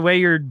influence the way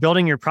you're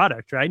building your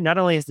product, right? Not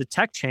only has the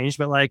tech changed,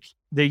 but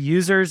the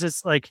users,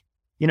 it's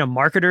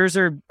marketers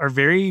are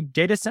very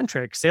data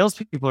centric.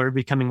 Salespeople are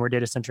becoming more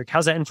data centric.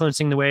 How's that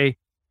influencing the way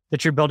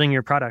that you're building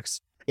your products?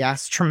 Yeah,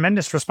 it's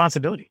tremendous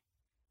responsibility.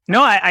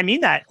 No, I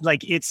mean that.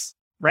 It's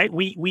right.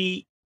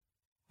 We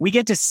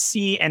get to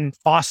see and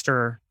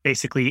foster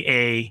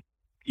basically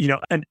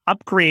an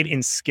upgrade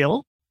in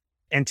skill.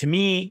 And to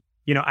me,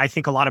 I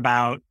think a lot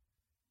about,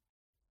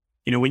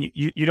 when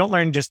you don't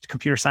learn just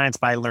computer science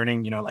by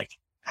learning,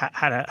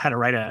 how to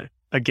write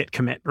a Git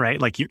commit, right?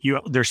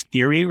 There's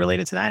theory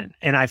related to that.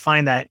 And I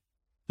find that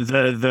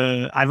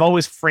I've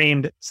always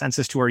framed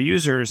Census to our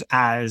users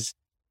as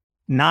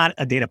not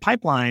a data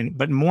pipeline,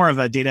 but more of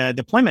a data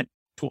deployment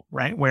tool,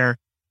 right? Where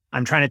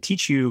I'm trying to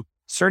teach you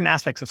certain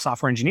aspects of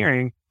software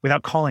engineering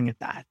without calling it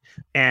that.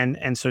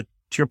 And so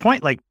to your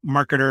point,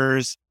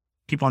 marketers,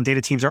 people on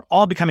data teams are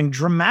all becoming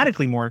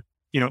dramatically more,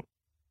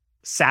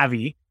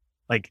 savvy.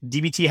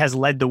 DBT has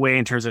led the way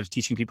in terms of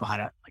teaching people how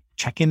to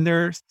check in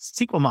their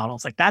SQL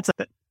models.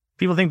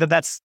 People think that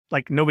that's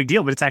no big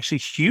deal, but it's actually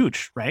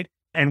huge, right?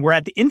 And we're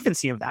at the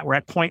infancy of that. We're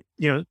at point,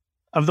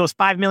 of those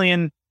 5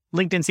 million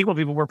LinkedIn SQL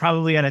people, we're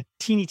probably at a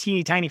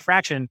teeny tiny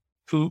fraction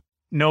who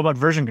know about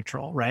version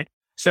control, right?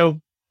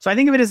 So I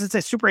think of it as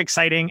it's super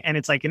exciting, and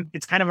it's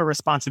it's kind of a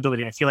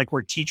responsibility. I feel like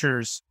we're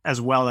teachers as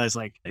well as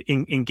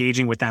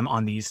engaging with them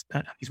on these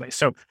ways.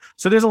 So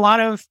there's a lot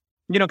of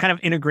kind of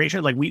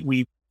integration.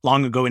 We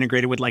long ago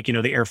integrated with the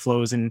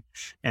Airflows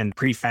and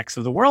prefects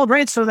of the world,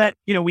 right? So that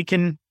we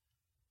can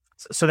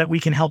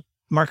help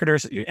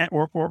marketers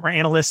or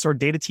analysts or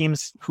data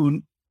teams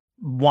who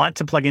want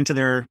to plug into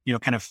their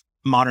kind of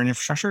modern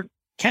infrastructure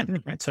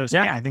can, right? So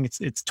yeah, I think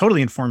it's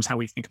totally informs how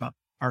we think about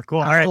Cool.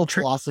 All right. Whole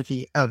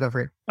philosophy. Oh, go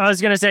for it. I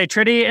was going to say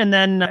Tridi and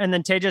then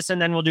Tejas,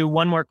 and then we'll do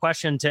one more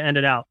question to end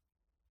it out.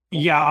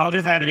 Yeah, I'll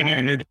just add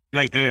in,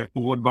 like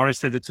what Boris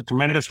said, it's a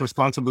tremendous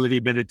responsibility,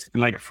 but it's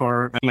like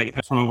from a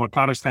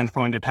Workato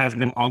standpoint, it has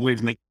been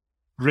always like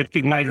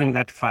recognizing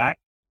that fact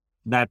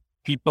that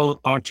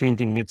people are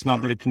changing. It's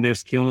not that their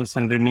skills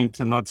and their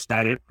needs are not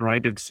static,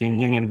 right? It's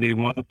changing and they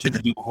want to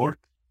do more.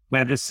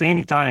 But at the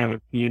same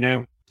time,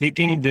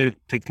 taking the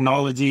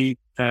technology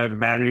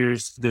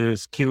barriers, the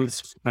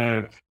skills,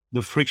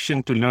 the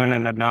friction to learn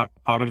and adapt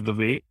out of the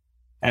way,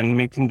 and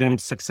making them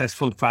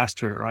successful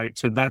faster, right?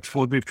 So that's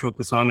what we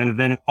focus on. And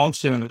then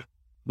also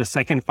the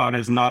second part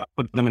is not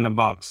put them in a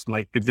box.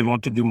 Like if they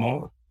want to do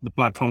more, the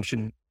platform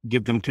should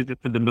give them the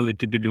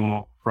ability to do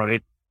more,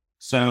 right?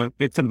 So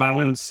it's a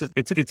balance.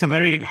 It's a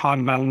very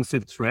hard balance.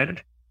 It's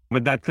thread,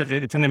 but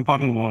it's an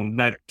important one,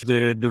 that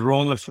the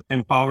role of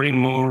empowering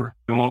more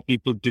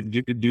people to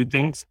do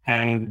things,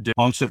 and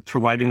also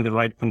providing the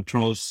right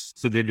controls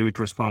so they do it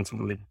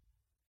responsibly.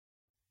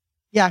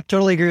 Yeah,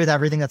 totally agree with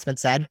everything that's been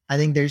said. I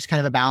think there's kind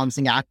of a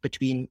balancing act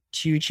between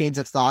two chains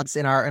of thoughts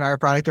in our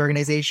product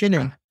organization,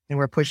 and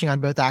we're pushing on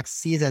both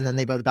axes, and then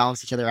they both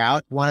balance each other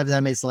out. One of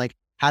them is like,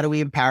 how do we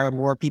empower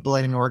more people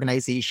in an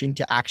organization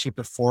to actually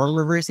perform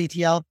reverse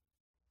ETL?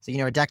 So,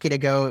 a decade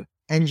ago,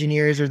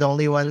 engineers are the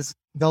only ones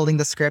building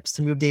the scripts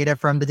to move data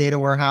from the data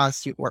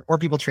warehouse or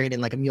people trade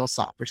in like a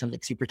MuleSoft or something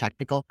super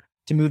technical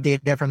to move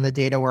data from the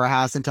data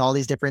warehouse into all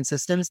these different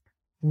systems.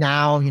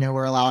 Now,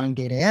 we're allowing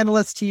data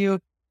analysts to use.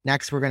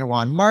 Next, we're going to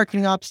want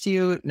marketing ops to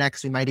you.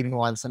 Next, we might even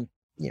want some,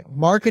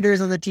 marketers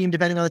on the team,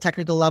 depending on the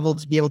technical level,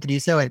 to be able to do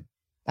so. And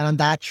on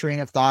that train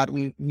of thought,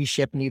 we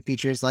ship new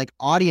features like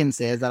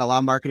audiences that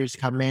allow marketers to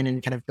come in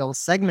and kind of build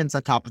segments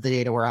on top of the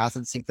data warehouse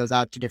and sync those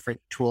out to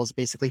different tools,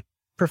 basically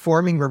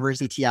performing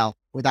reverse ETL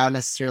without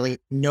necessarily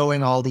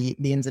knowing all the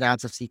ins and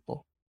outs of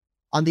SQL.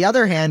 On the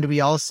other hand, the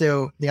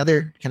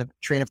other kind of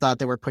train of thought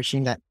that we're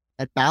pushing that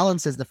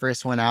balances the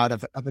first one out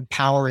of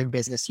empowering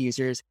business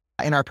users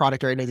in our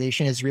product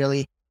organization is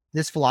really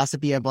this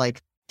philosophy of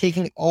like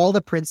taking all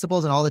the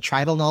principles and all the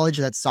tribal knowledge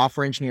that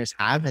software engineers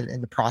have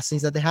and the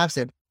processes that they have.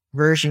 So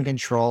version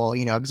control,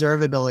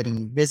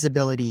 observability,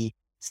 visibility,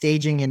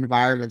 staging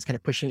environments, kind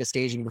of pushing to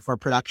staging before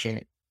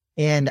production.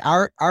 And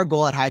our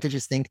goal at Hightouch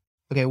is think,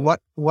 okay, what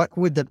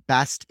would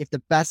if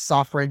the best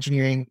software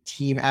engineering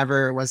team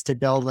ever was to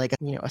build like,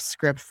 a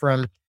script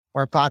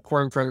or a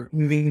platform for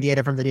moving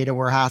data from the data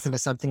warehouse into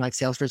something like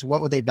Salesforce,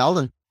 what would they build?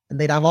 And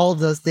they'd have all of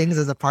those things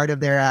as a part of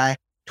their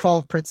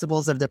 12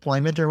 principles of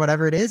deployment or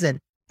whatever it is. And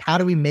how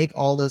do we make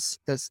all those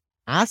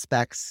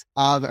aspects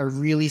of a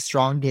really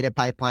strong data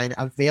pipeline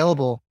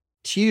available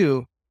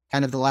to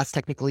kind of the less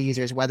technical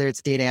users, whether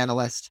it's data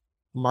analyst,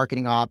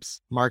 marketing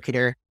ops,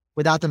 marketer,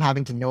 without them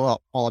having to know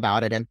all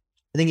about it? And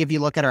I think if you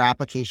look at our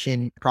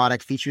application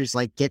product features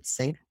like Git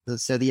sync,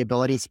 so the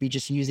ability to be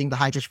just using the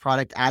Hightouch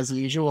product as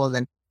usual,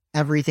 then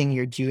everything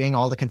you're doing,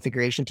 all the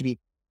configuration to be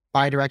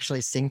bidirectionally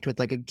synced with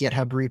like a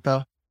GitHub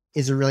repo,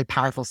 is a really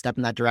powerful step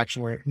in that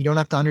direction, where you don't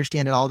have to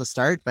understand it all to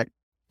start, but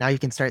now you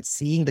can start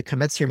seeing the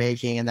commits you're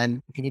making. And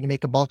then if you need to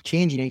make a bulk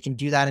change, you can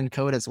do that in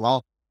code as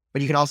well,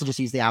 but you can also just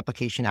use the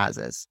application as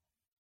is.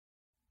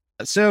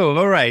 So,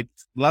 all right,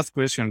 last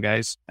question,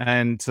 guys.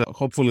 And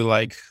hopefully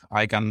like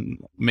I can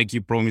make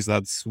you promise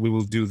that we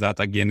will do that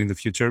again in the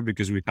future,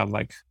 because we have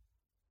like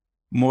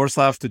more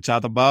stuff to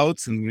chat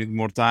about and we need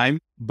more time.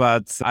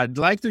 But I'd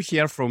like to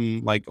hear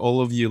from like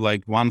all of you,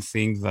 like one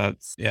thing that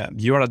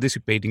you are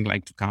anticipating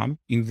like to come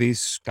in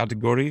this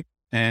category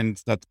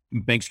and that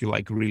makes you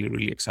like really,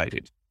 really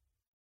excited.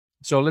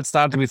 So let's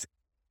start with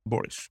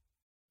Boris.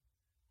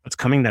 What's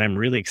coming that I'm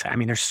really excited? I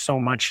mean, there's so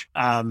much.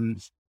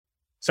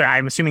 So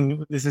I'm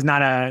assuming this is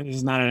not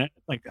a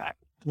like,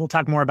 we'll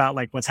talk more about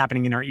like what's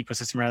happening in our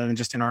ecosystem rather than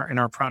just in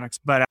our products.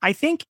 But I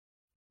think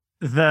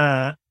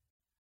the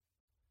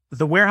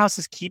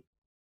warehouses keep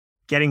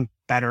getting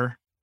better,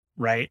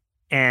 right?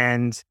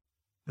 And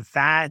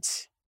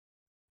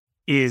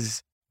it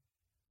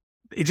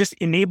just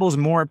enables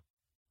more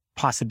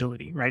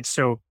possibility, right?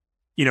 So,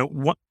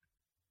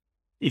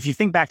 if you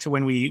think back to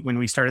when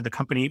we started the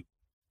company,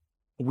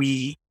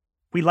 we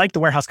liked the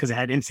warehouse because it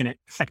had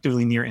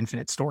effectively near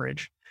infinite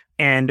storage.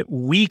 And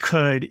we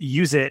could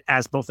use it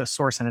as both a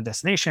source and a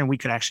destination. We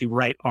could actually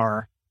write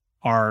our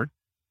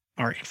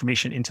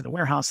information into the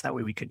warehouse. That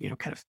way we could,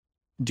 kind of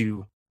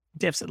do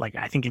diffs. Like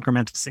I think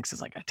incremental 6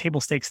 is like a table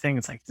stakes thing.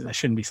 It's like, that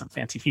shouldn't be some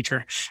fancy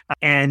feature.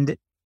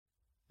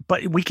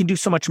 But we can do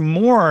so much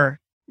more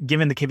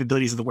given the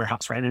capabilities of the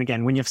warehouse, right? And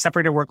again, when you have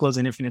separated workloads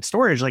and infinite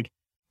storage, like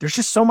there's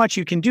just so much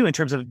you can do in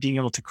terms of being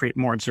able to create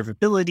more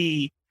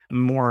observability,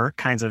 more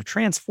kinds of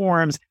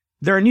transforms.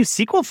 There are new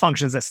SQL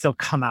functions that still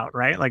come out,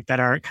 right? Like that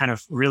are kind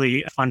of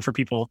really fun for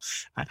people.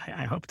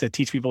 I hope to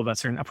teach people about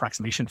certain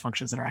approximation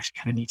functions that are actually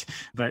kind of neat,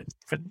 but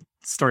for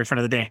story for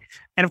another day.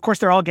 And of course,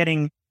 they're all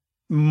getting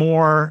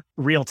more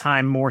real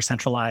time, more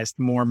centralized,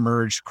 more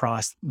merged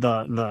across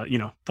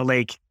the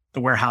lake,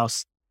 the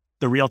warehouse,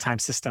 the real time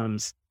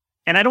systems.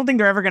 And I don't think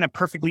they're ever going to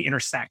perfectly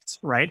intersect,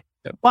 right?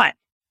 Yep. But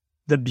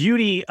the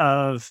beauty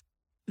of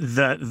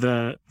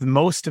the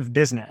most of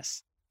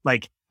business,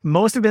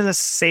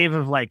 save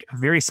of like a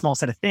very small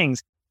set of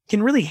things,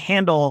 can really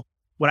handle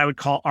what I would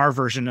call our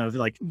version of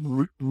like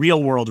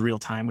real world real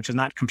time, which is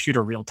not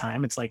computer real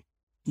time. It's like,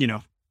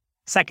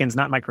 seconds,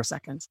 not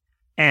microseconds.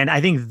 And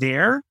I think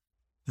the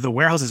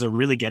warehouses are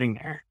really getting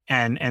there.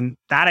 And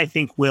that I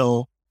think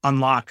will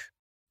unlock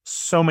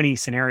so many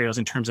scenarios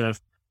in terms of,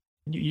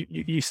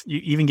 you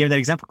even gave that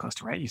example,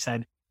 Costa, right? You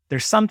said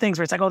there's some things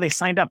where it's like, oh, they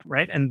signed up,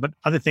 right? But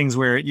other things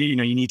where, you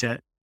need to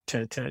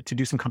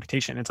do some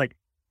computation. It's like,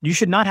 you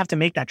should not have to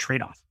make that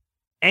trade-off.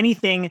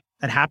 Anything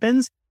that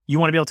happens, you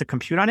want to be able to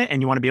compute on it,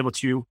 and you want to be able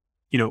to,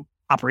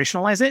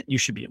 operationalize it. You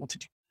should be able to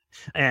do.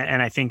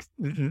 And I think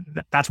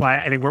that's why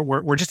I think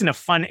we're just in a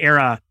fun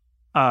era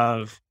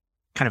of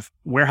kind of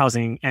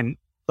warehousing, and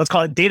let's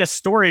call it data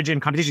storage and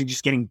computation,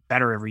 just getting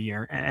better every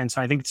year. And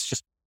so I think it's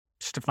just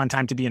a fun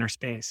time to be in our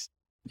space.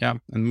 Yeah,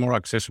 and more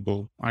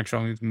accessible.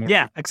 Actually,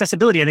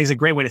 accessibility I think is a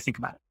great way to think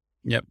about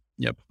it.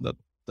 Yep.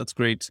 That's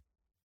great.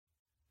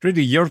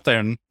 Really, your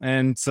turn.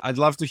 And I'd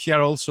love to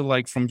hear also,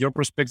 like, from your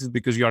perspective,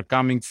 because you are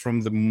coming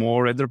from the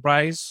more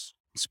enterprise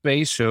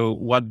space. So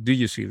what do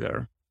you see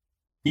there?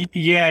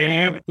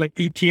 Yeah, like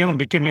ETL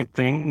became a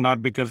thing,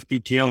 not because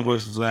ETL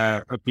was,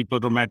 people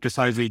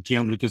romanticize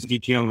ETL because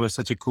ETL was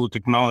such a cool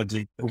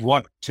technology.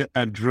 What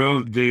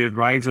drove the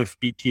rise of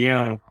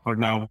ETL, or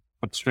now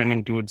what's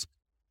trending towards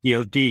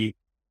ELT,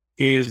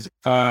 is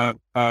a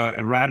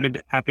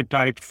rabid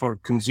appetite for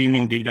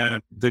consuming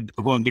data, the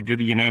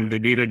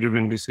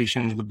data-driven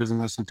decisions, the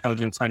business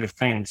intelligence side of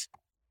things.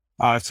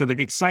 So the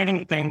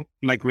exciting thing,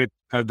 like with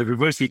the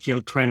reverse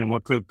ETL trend,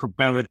 what will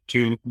propel it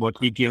to what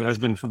ETL has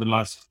been for the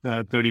last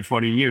 30,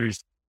 40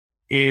 years,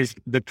 is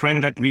the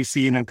trend that we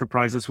see in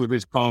enterprises, which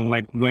is called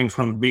like going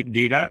from big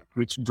data,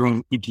 which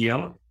drove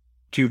ETL,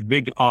 to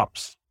big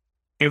ops.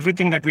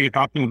 Everything that we are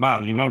talking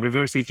about,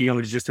 reverse ETL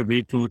is just a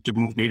way to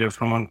move data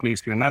from one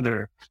place to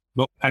another.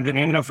 But at the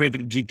end of it,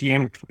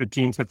 GTM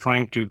teams are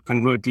trying to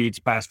convert leads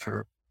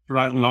faster,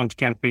 launch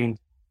campaigns,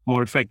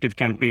 more effective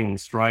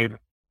campaigns, right?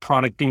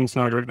 Product teams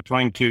are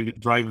trying to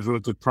drive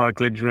growth with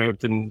product-led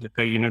growth and,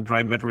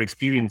 drive better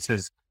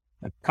experiences.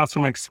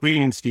 Customer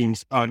experience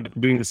teams are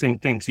doing the same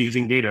things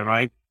using data,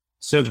 right?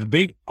 So the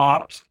big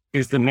ops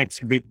is the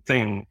next big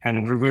thing,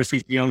 and reverse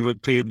ETL will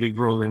play a big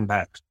role in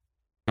that.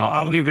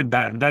 I'll leave it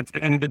at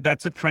that.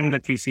 That's a trend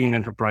that we see in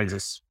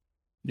enterprises.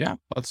 Yeah,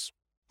 that's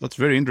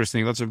very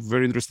interesting. That's a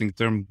very interesting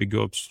term, big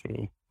ops.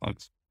 So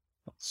that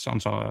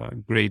sounds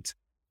great.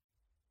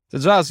 So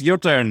Jas, your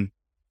turn.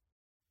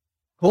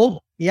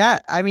 Cool. Yeah.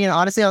 I mean,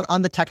 honestly,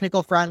 on the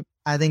technical front,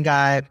 I think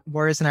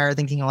Boris and I are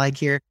thinking alike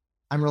here.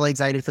 I'm really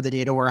excited for the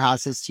data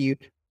warehouses to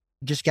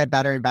just get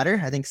better and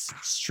better. I think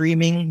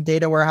streaming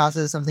data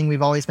warehouses is something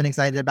we've always been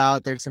excited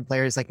about. There's some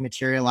players like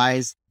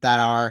Materialize that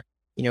are,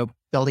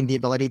 building the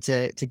ability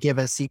to give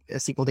a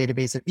SQL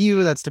database a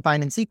view that's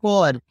defined in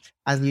SQL. And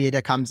as the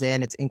data comes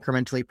in, it's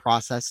incrementally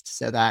processed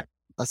so that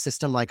a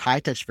system like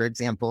Hightouch, for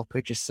example,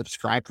 could just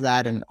subscribe to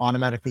that and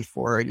automatically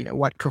forward,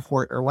 what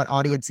cohort or what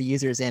audience the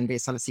user is in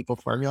based on a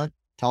SQL formula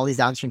to all these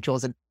downstream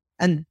tools.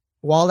 And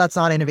while that's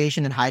not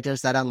innovation in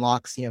Hightouch, that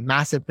unlocks,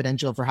 massive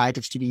potential for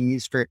Hightouch to be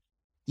used for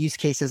use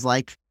cases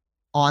like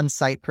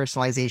on-site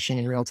personalization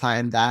in real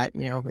time that,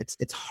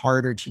 it's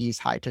harder to use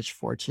Hightouch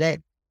for today,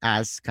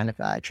 as kind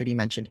of Trudy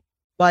mentioned.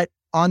 But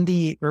on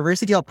the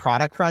Reverse-ETL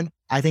product front,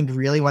 I think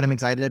really what I'm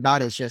excited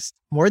about is just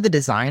more the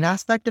design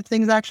aspect of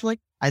things, actually.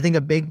 I think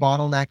a big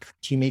bottleneck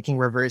to making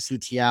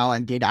Reverse-ETL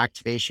and data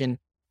activation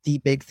the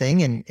big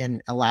thing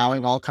and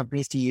allowing all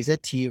companies to use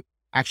it to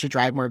actually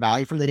drive more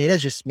value from the data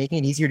is just making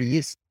it easier to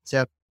use.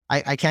 So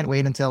I can't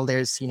wait until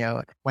there's,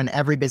 when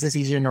every business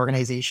user in an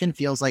organization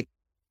feels like,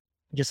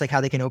 just like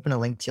how they can open a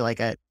link to like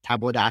a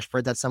Tableau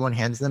dashboard that someone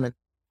hands them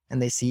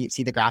and they see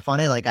the graph on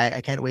it. Like I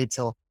can't wait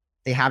till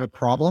they have a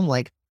problem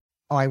like,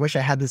 oh, I wish I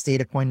had this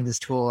data point in this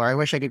tool, or I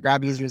wish I could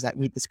grab users that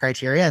meet this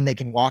criteria, and they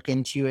can walk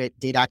into a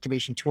data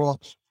activation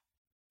tool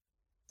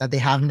that they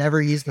have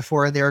never used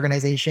before in the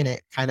organization.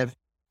 It kind of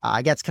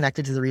gets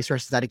connected to the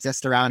resources that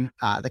exist around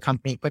the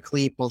company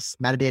quickly, pulls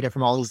metadata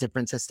from all these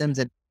different systems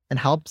and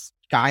helps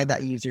guide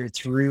that user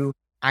through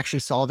actually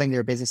solving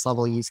their business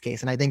level use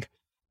case. And I think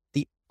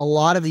a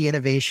lot of the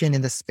innovation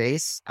in the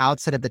space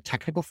outside of the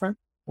technical front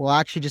will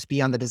actually just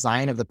be on the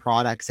design of the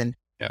products and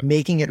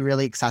making it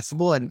really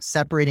accessible and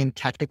separating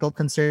technical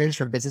concerns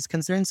from business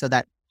concerns so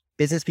that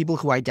business people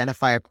who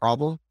identify a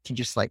problem can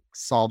just like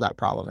solve that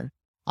problem.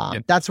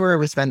 And that's where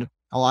we spend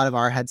a lot of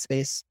our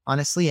headspace,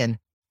 honestly. And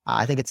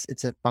I think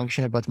it's a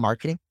function of both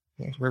marketing.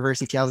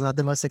 Reverse-ETL is not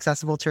the most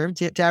accessible term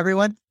to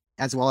everyone,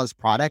 as well as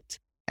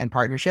product and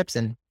partnerships.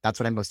 And that's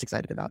what I'm most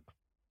excited about.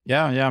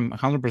 Yeah,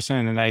 100%.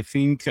 And I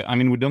think,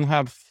 we don't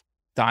have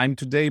time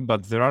today,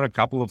 but there are a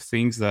couple of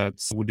things that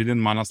we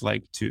didn't manage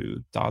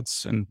to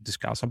touch and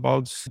discuss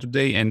about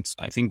today. And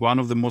I think one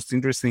of the most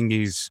interesting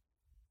is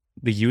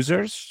the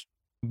users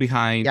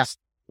behind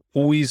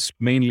who is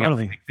mainly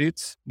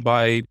affected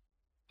by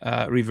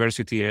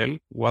Reverse-ETL.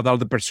 What are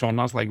the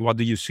personas? What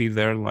do you see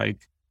there?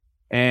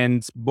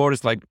 And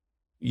Boris,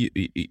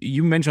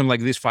 you mentioned like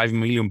these 5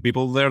 million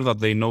people there that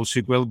they know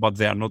SQL, but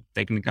they are not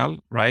technical,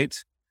 right?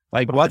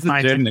 Like what's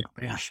the journey?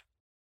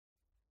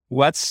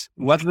 What's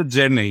the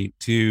journey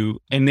to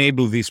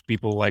enable these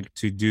people like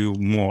to do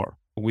more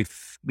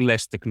with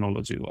less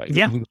technology? Like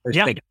No, I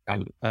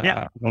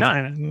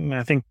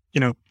think,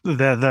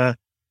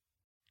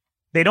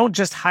 they don't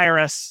just hire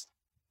us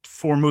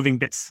for moving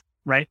bits,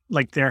 right?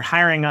 Like they're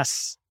hiring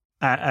us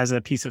as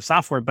a piece of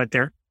software, but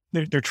they're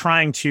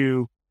trying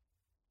to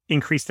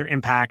increase their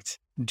impact,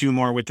 do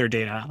more with their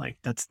data. Like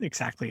that's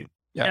exactly.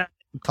 Yeah.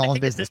 Call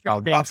business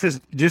problem.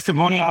 Just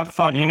one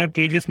thought,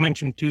 he just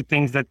mentioned two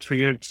things that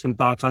triggered some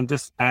thoughts on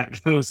this.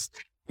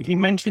 He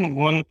mentioned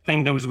one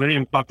thing that was very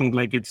important,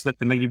 like it's that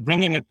like you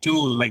bring in a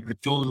tool, like the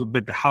tool,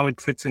 but how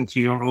it fits into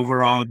your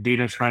overall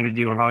data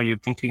strategy or how you're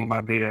thinking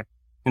about data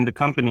in the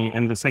company.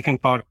 And the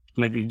second part,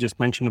 like you just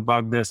mentioned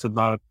about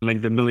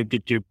like the ability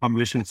to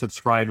publish and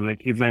subscribe,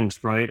 like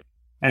events, right?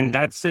 And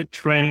that's a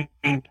trend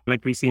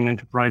like we see in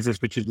enterprises,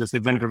 which is this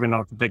event-driven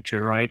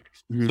architecture, right?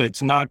 Mm-hmm. So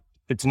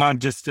it's not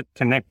just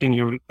connecting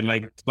your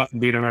like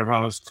data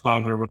warehouse,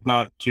 cloud or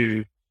whatnot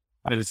to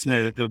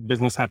the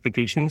business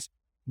applications,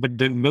 but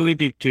the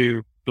ability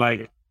to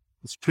like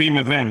stream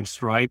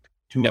events, right,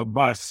 to a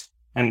bus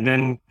and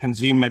then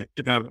consume it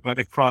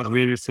across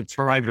various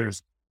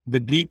subscribers. The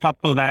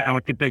decouple that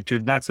architecture,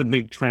 that's a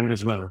big trend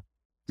as well.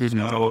 Mm-hmm.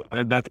 So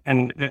that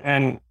and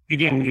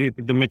again,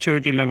 the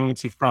maturity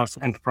levels across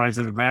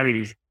enterprises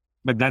varies,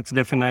 but that's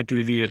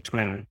definitely a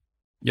trend.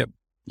 Yep.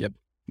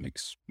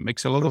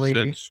 Makes a lot of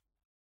sense.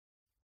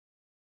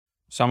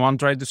 Someone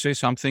tried to say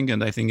something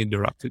and I think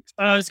interrupted.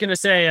 I was going to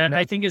say,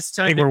 I think it's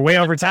time. We're way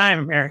over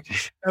time,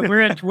 Eric.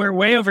 we're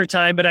way over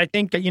time, but I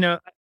think,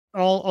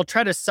 I'll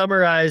try to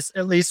summarize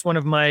at least one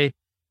of my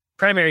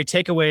primary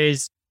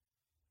takeaways.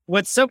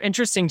 What's so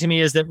interesting to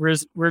me is that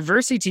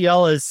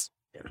Reverse-ETL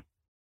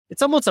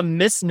it's almost a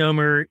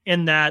misnomer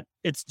in that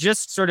it's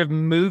just sort of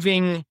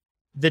moving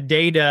the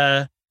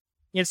data.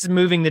 It's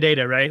moving the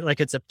data, right?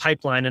 Like it's a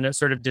pipeline and it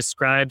sort of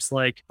describes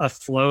like a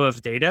flow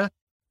of data.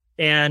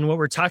 And what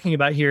we're talking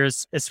about here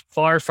is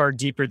far, far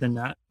deeper than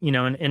that,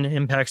 and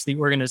impacts the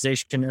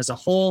organization as a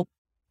whole.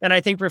 And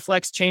I think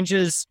reflects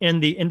changes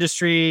in the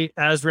industry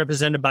as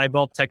represented by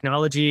both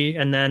technology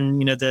and then,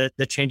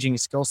 the changing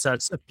skill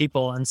sets of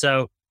people. And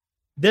so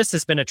this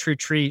has been a true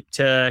treat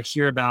to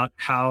hear about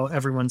how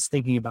everyone's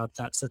thinking about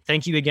that. So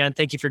thank you again.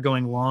 Thank you for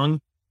going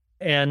long.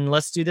 And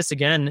let's do this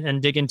again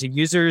and dig into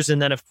users.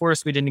 And then, of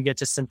course, we didn't get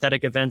to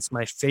synthetic events,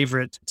 my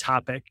favorite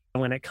topic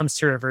when it comes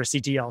to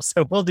Reverse-ETL.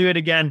 So we'll do it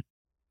again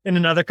in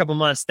another couple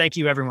months. Thank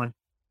you, everyone.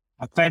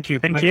 Thank you.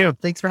 Thank you.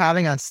 Thanks for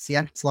having us.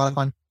 Yeah, it's a lot of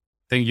fun.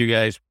 Thank you,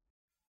 guys.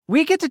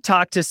 We get to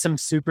talk to some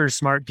super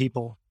smart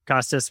people,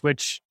 Kostas,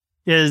 which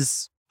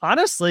is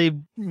honestly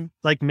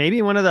like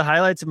maybe one of the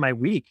highlights of my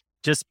week.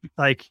 Just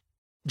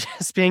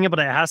being able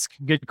to ask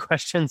good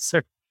questions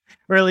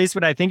or at least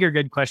what I think are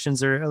good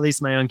questions, or at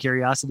least my own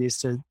curiosities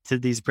to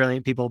these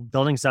brilliant people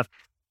building stuff.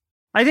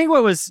 I think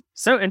what was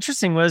so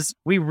interesting was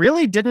we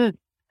really didn't,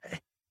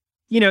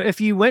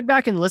 if you went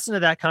back and listened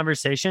to that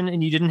conversation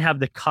and you didn't have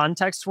the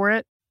context for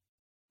it,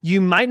 you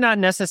might not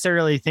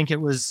necessarily think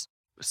it was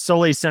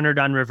solely centered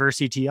on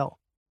Reverse-ETL,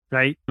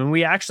 right? And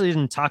we actually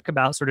didn't talk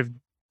about sort of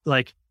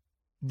like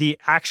the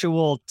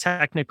actual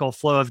technical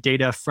flow of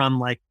data from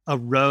like a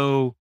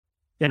row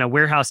in a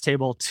warehouse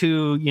table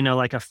to,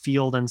 like a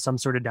field and some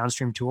sort of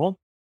downstream tool.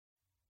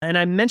 And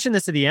I mentioned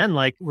this at the end,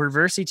 like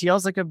Reverse-ETL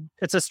is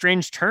it's a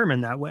strange term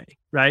in that way,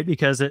 right?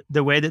 Because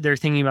the way that they're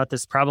thinking about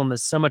this problem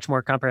is so much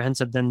more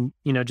comprehensive than,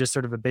 just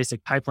sort of a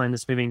basic pipeline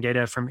that's moving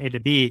data from A to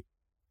B.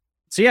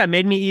 So yeah, it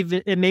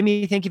made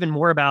me think even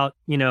more about,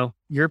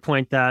 your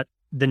point that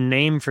the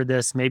name for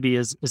this maybe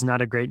is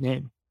not a great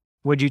name.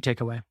 What'd you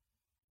take away?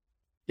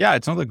 Yeah,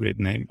 it's not a great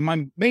name.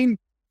 My main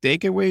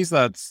takeaway is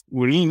that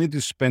we really need to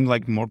spend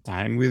like more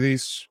time with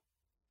these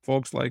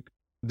folks, like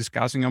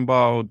discussing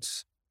about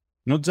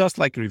not just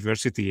like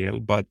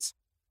Reverse-ETL, but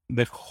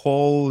the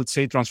whole, let's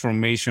say,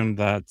 transformation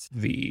that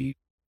the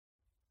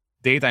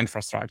data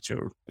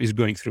infrastructure is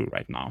going through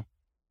right now.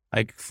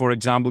 Like, for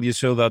example, you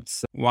saw that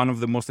one of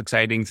the most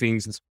exciting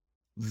things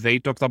they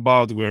talked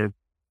about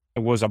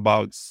was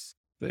about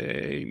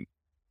the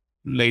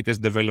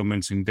latest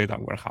developments in data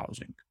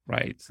warehousing,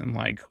 right? And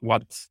like,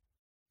 what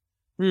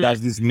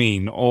does this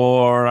mean?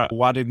 Or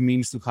what it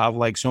means to have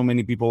like so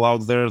many people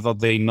out there that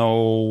they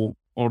know,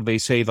 or they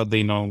say that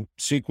they know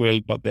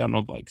SQL, but they are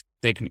not like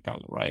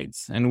technical, right?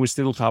 And we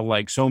still have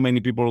like so many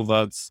people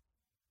that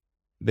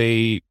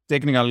they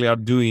technically are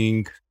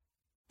doing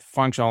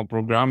functional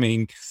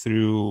programming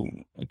through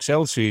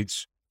Excel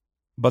sheets,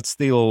 but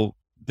still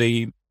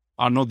they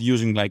are not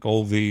using like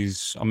all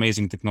these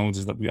amazing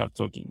technologies that we are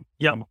talking.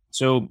 Yeah.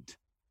 So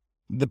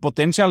the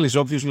potential is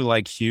obviously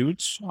like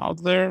huge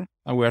out there,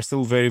 and we are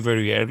still very,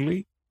 very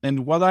early.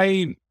 And what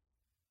I'd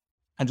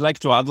like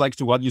to add, like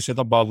to what you said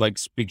about like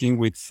speaking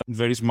with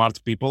very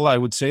smart people, I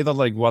would say that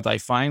like what I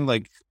find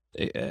like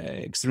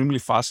extremely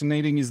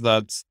fascinating is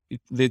that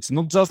it's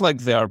not just like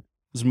they are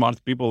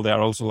smart people, they are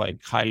also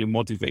like highly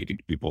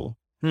motivated people.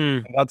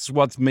 That's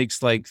what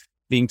makes like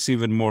things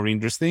even more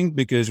interesting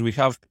because we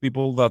have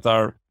people that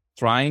are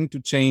trying to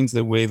change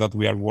the way that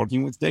we are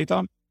working with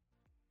data.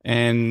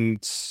 And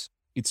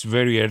it's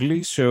very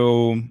early.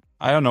 So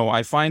I don't know.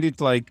 I find it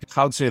like,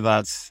 how to say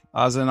that,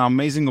 as an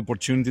amazing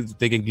opportunity to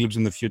take a glimpse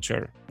in the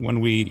future when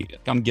we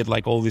can get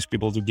like all these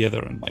people together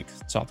and like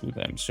chat with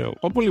them. So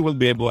hopefully we'll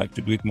be able like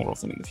to do it more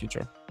often in the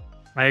future.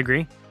 I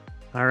agree.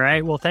 All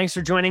right. Well, thanks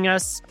for joining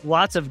us.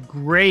 Lots of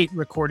great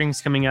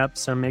recordings coming up.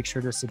 So make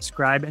sure to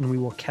subscribe and we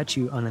will catch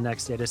you on the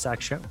next DataStack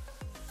show.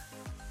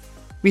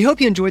 We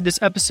hope you enjoyed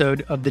this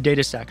episode of the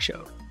DataStack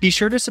Show. Be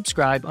sure to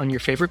subscribe on your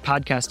favorite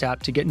podcast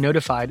app to get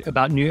notified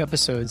about new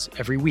episodes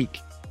every week.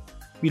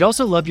 We'd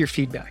also love your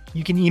feedback.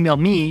 You can email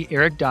me,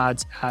 Eric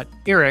Dodds, at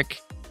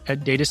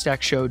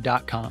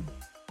eric@datastackshow.com.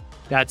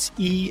 That's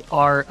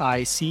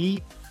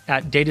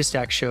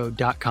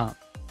ERIC@datastackshow.com.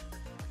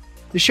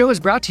 The show is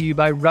brought to you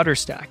by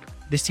RudderStack,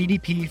 the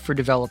CDP for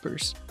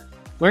developers.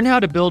 Learn how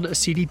to build a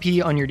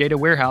CDP on your data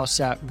warehouse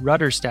at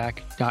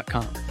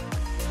rudderstack.com.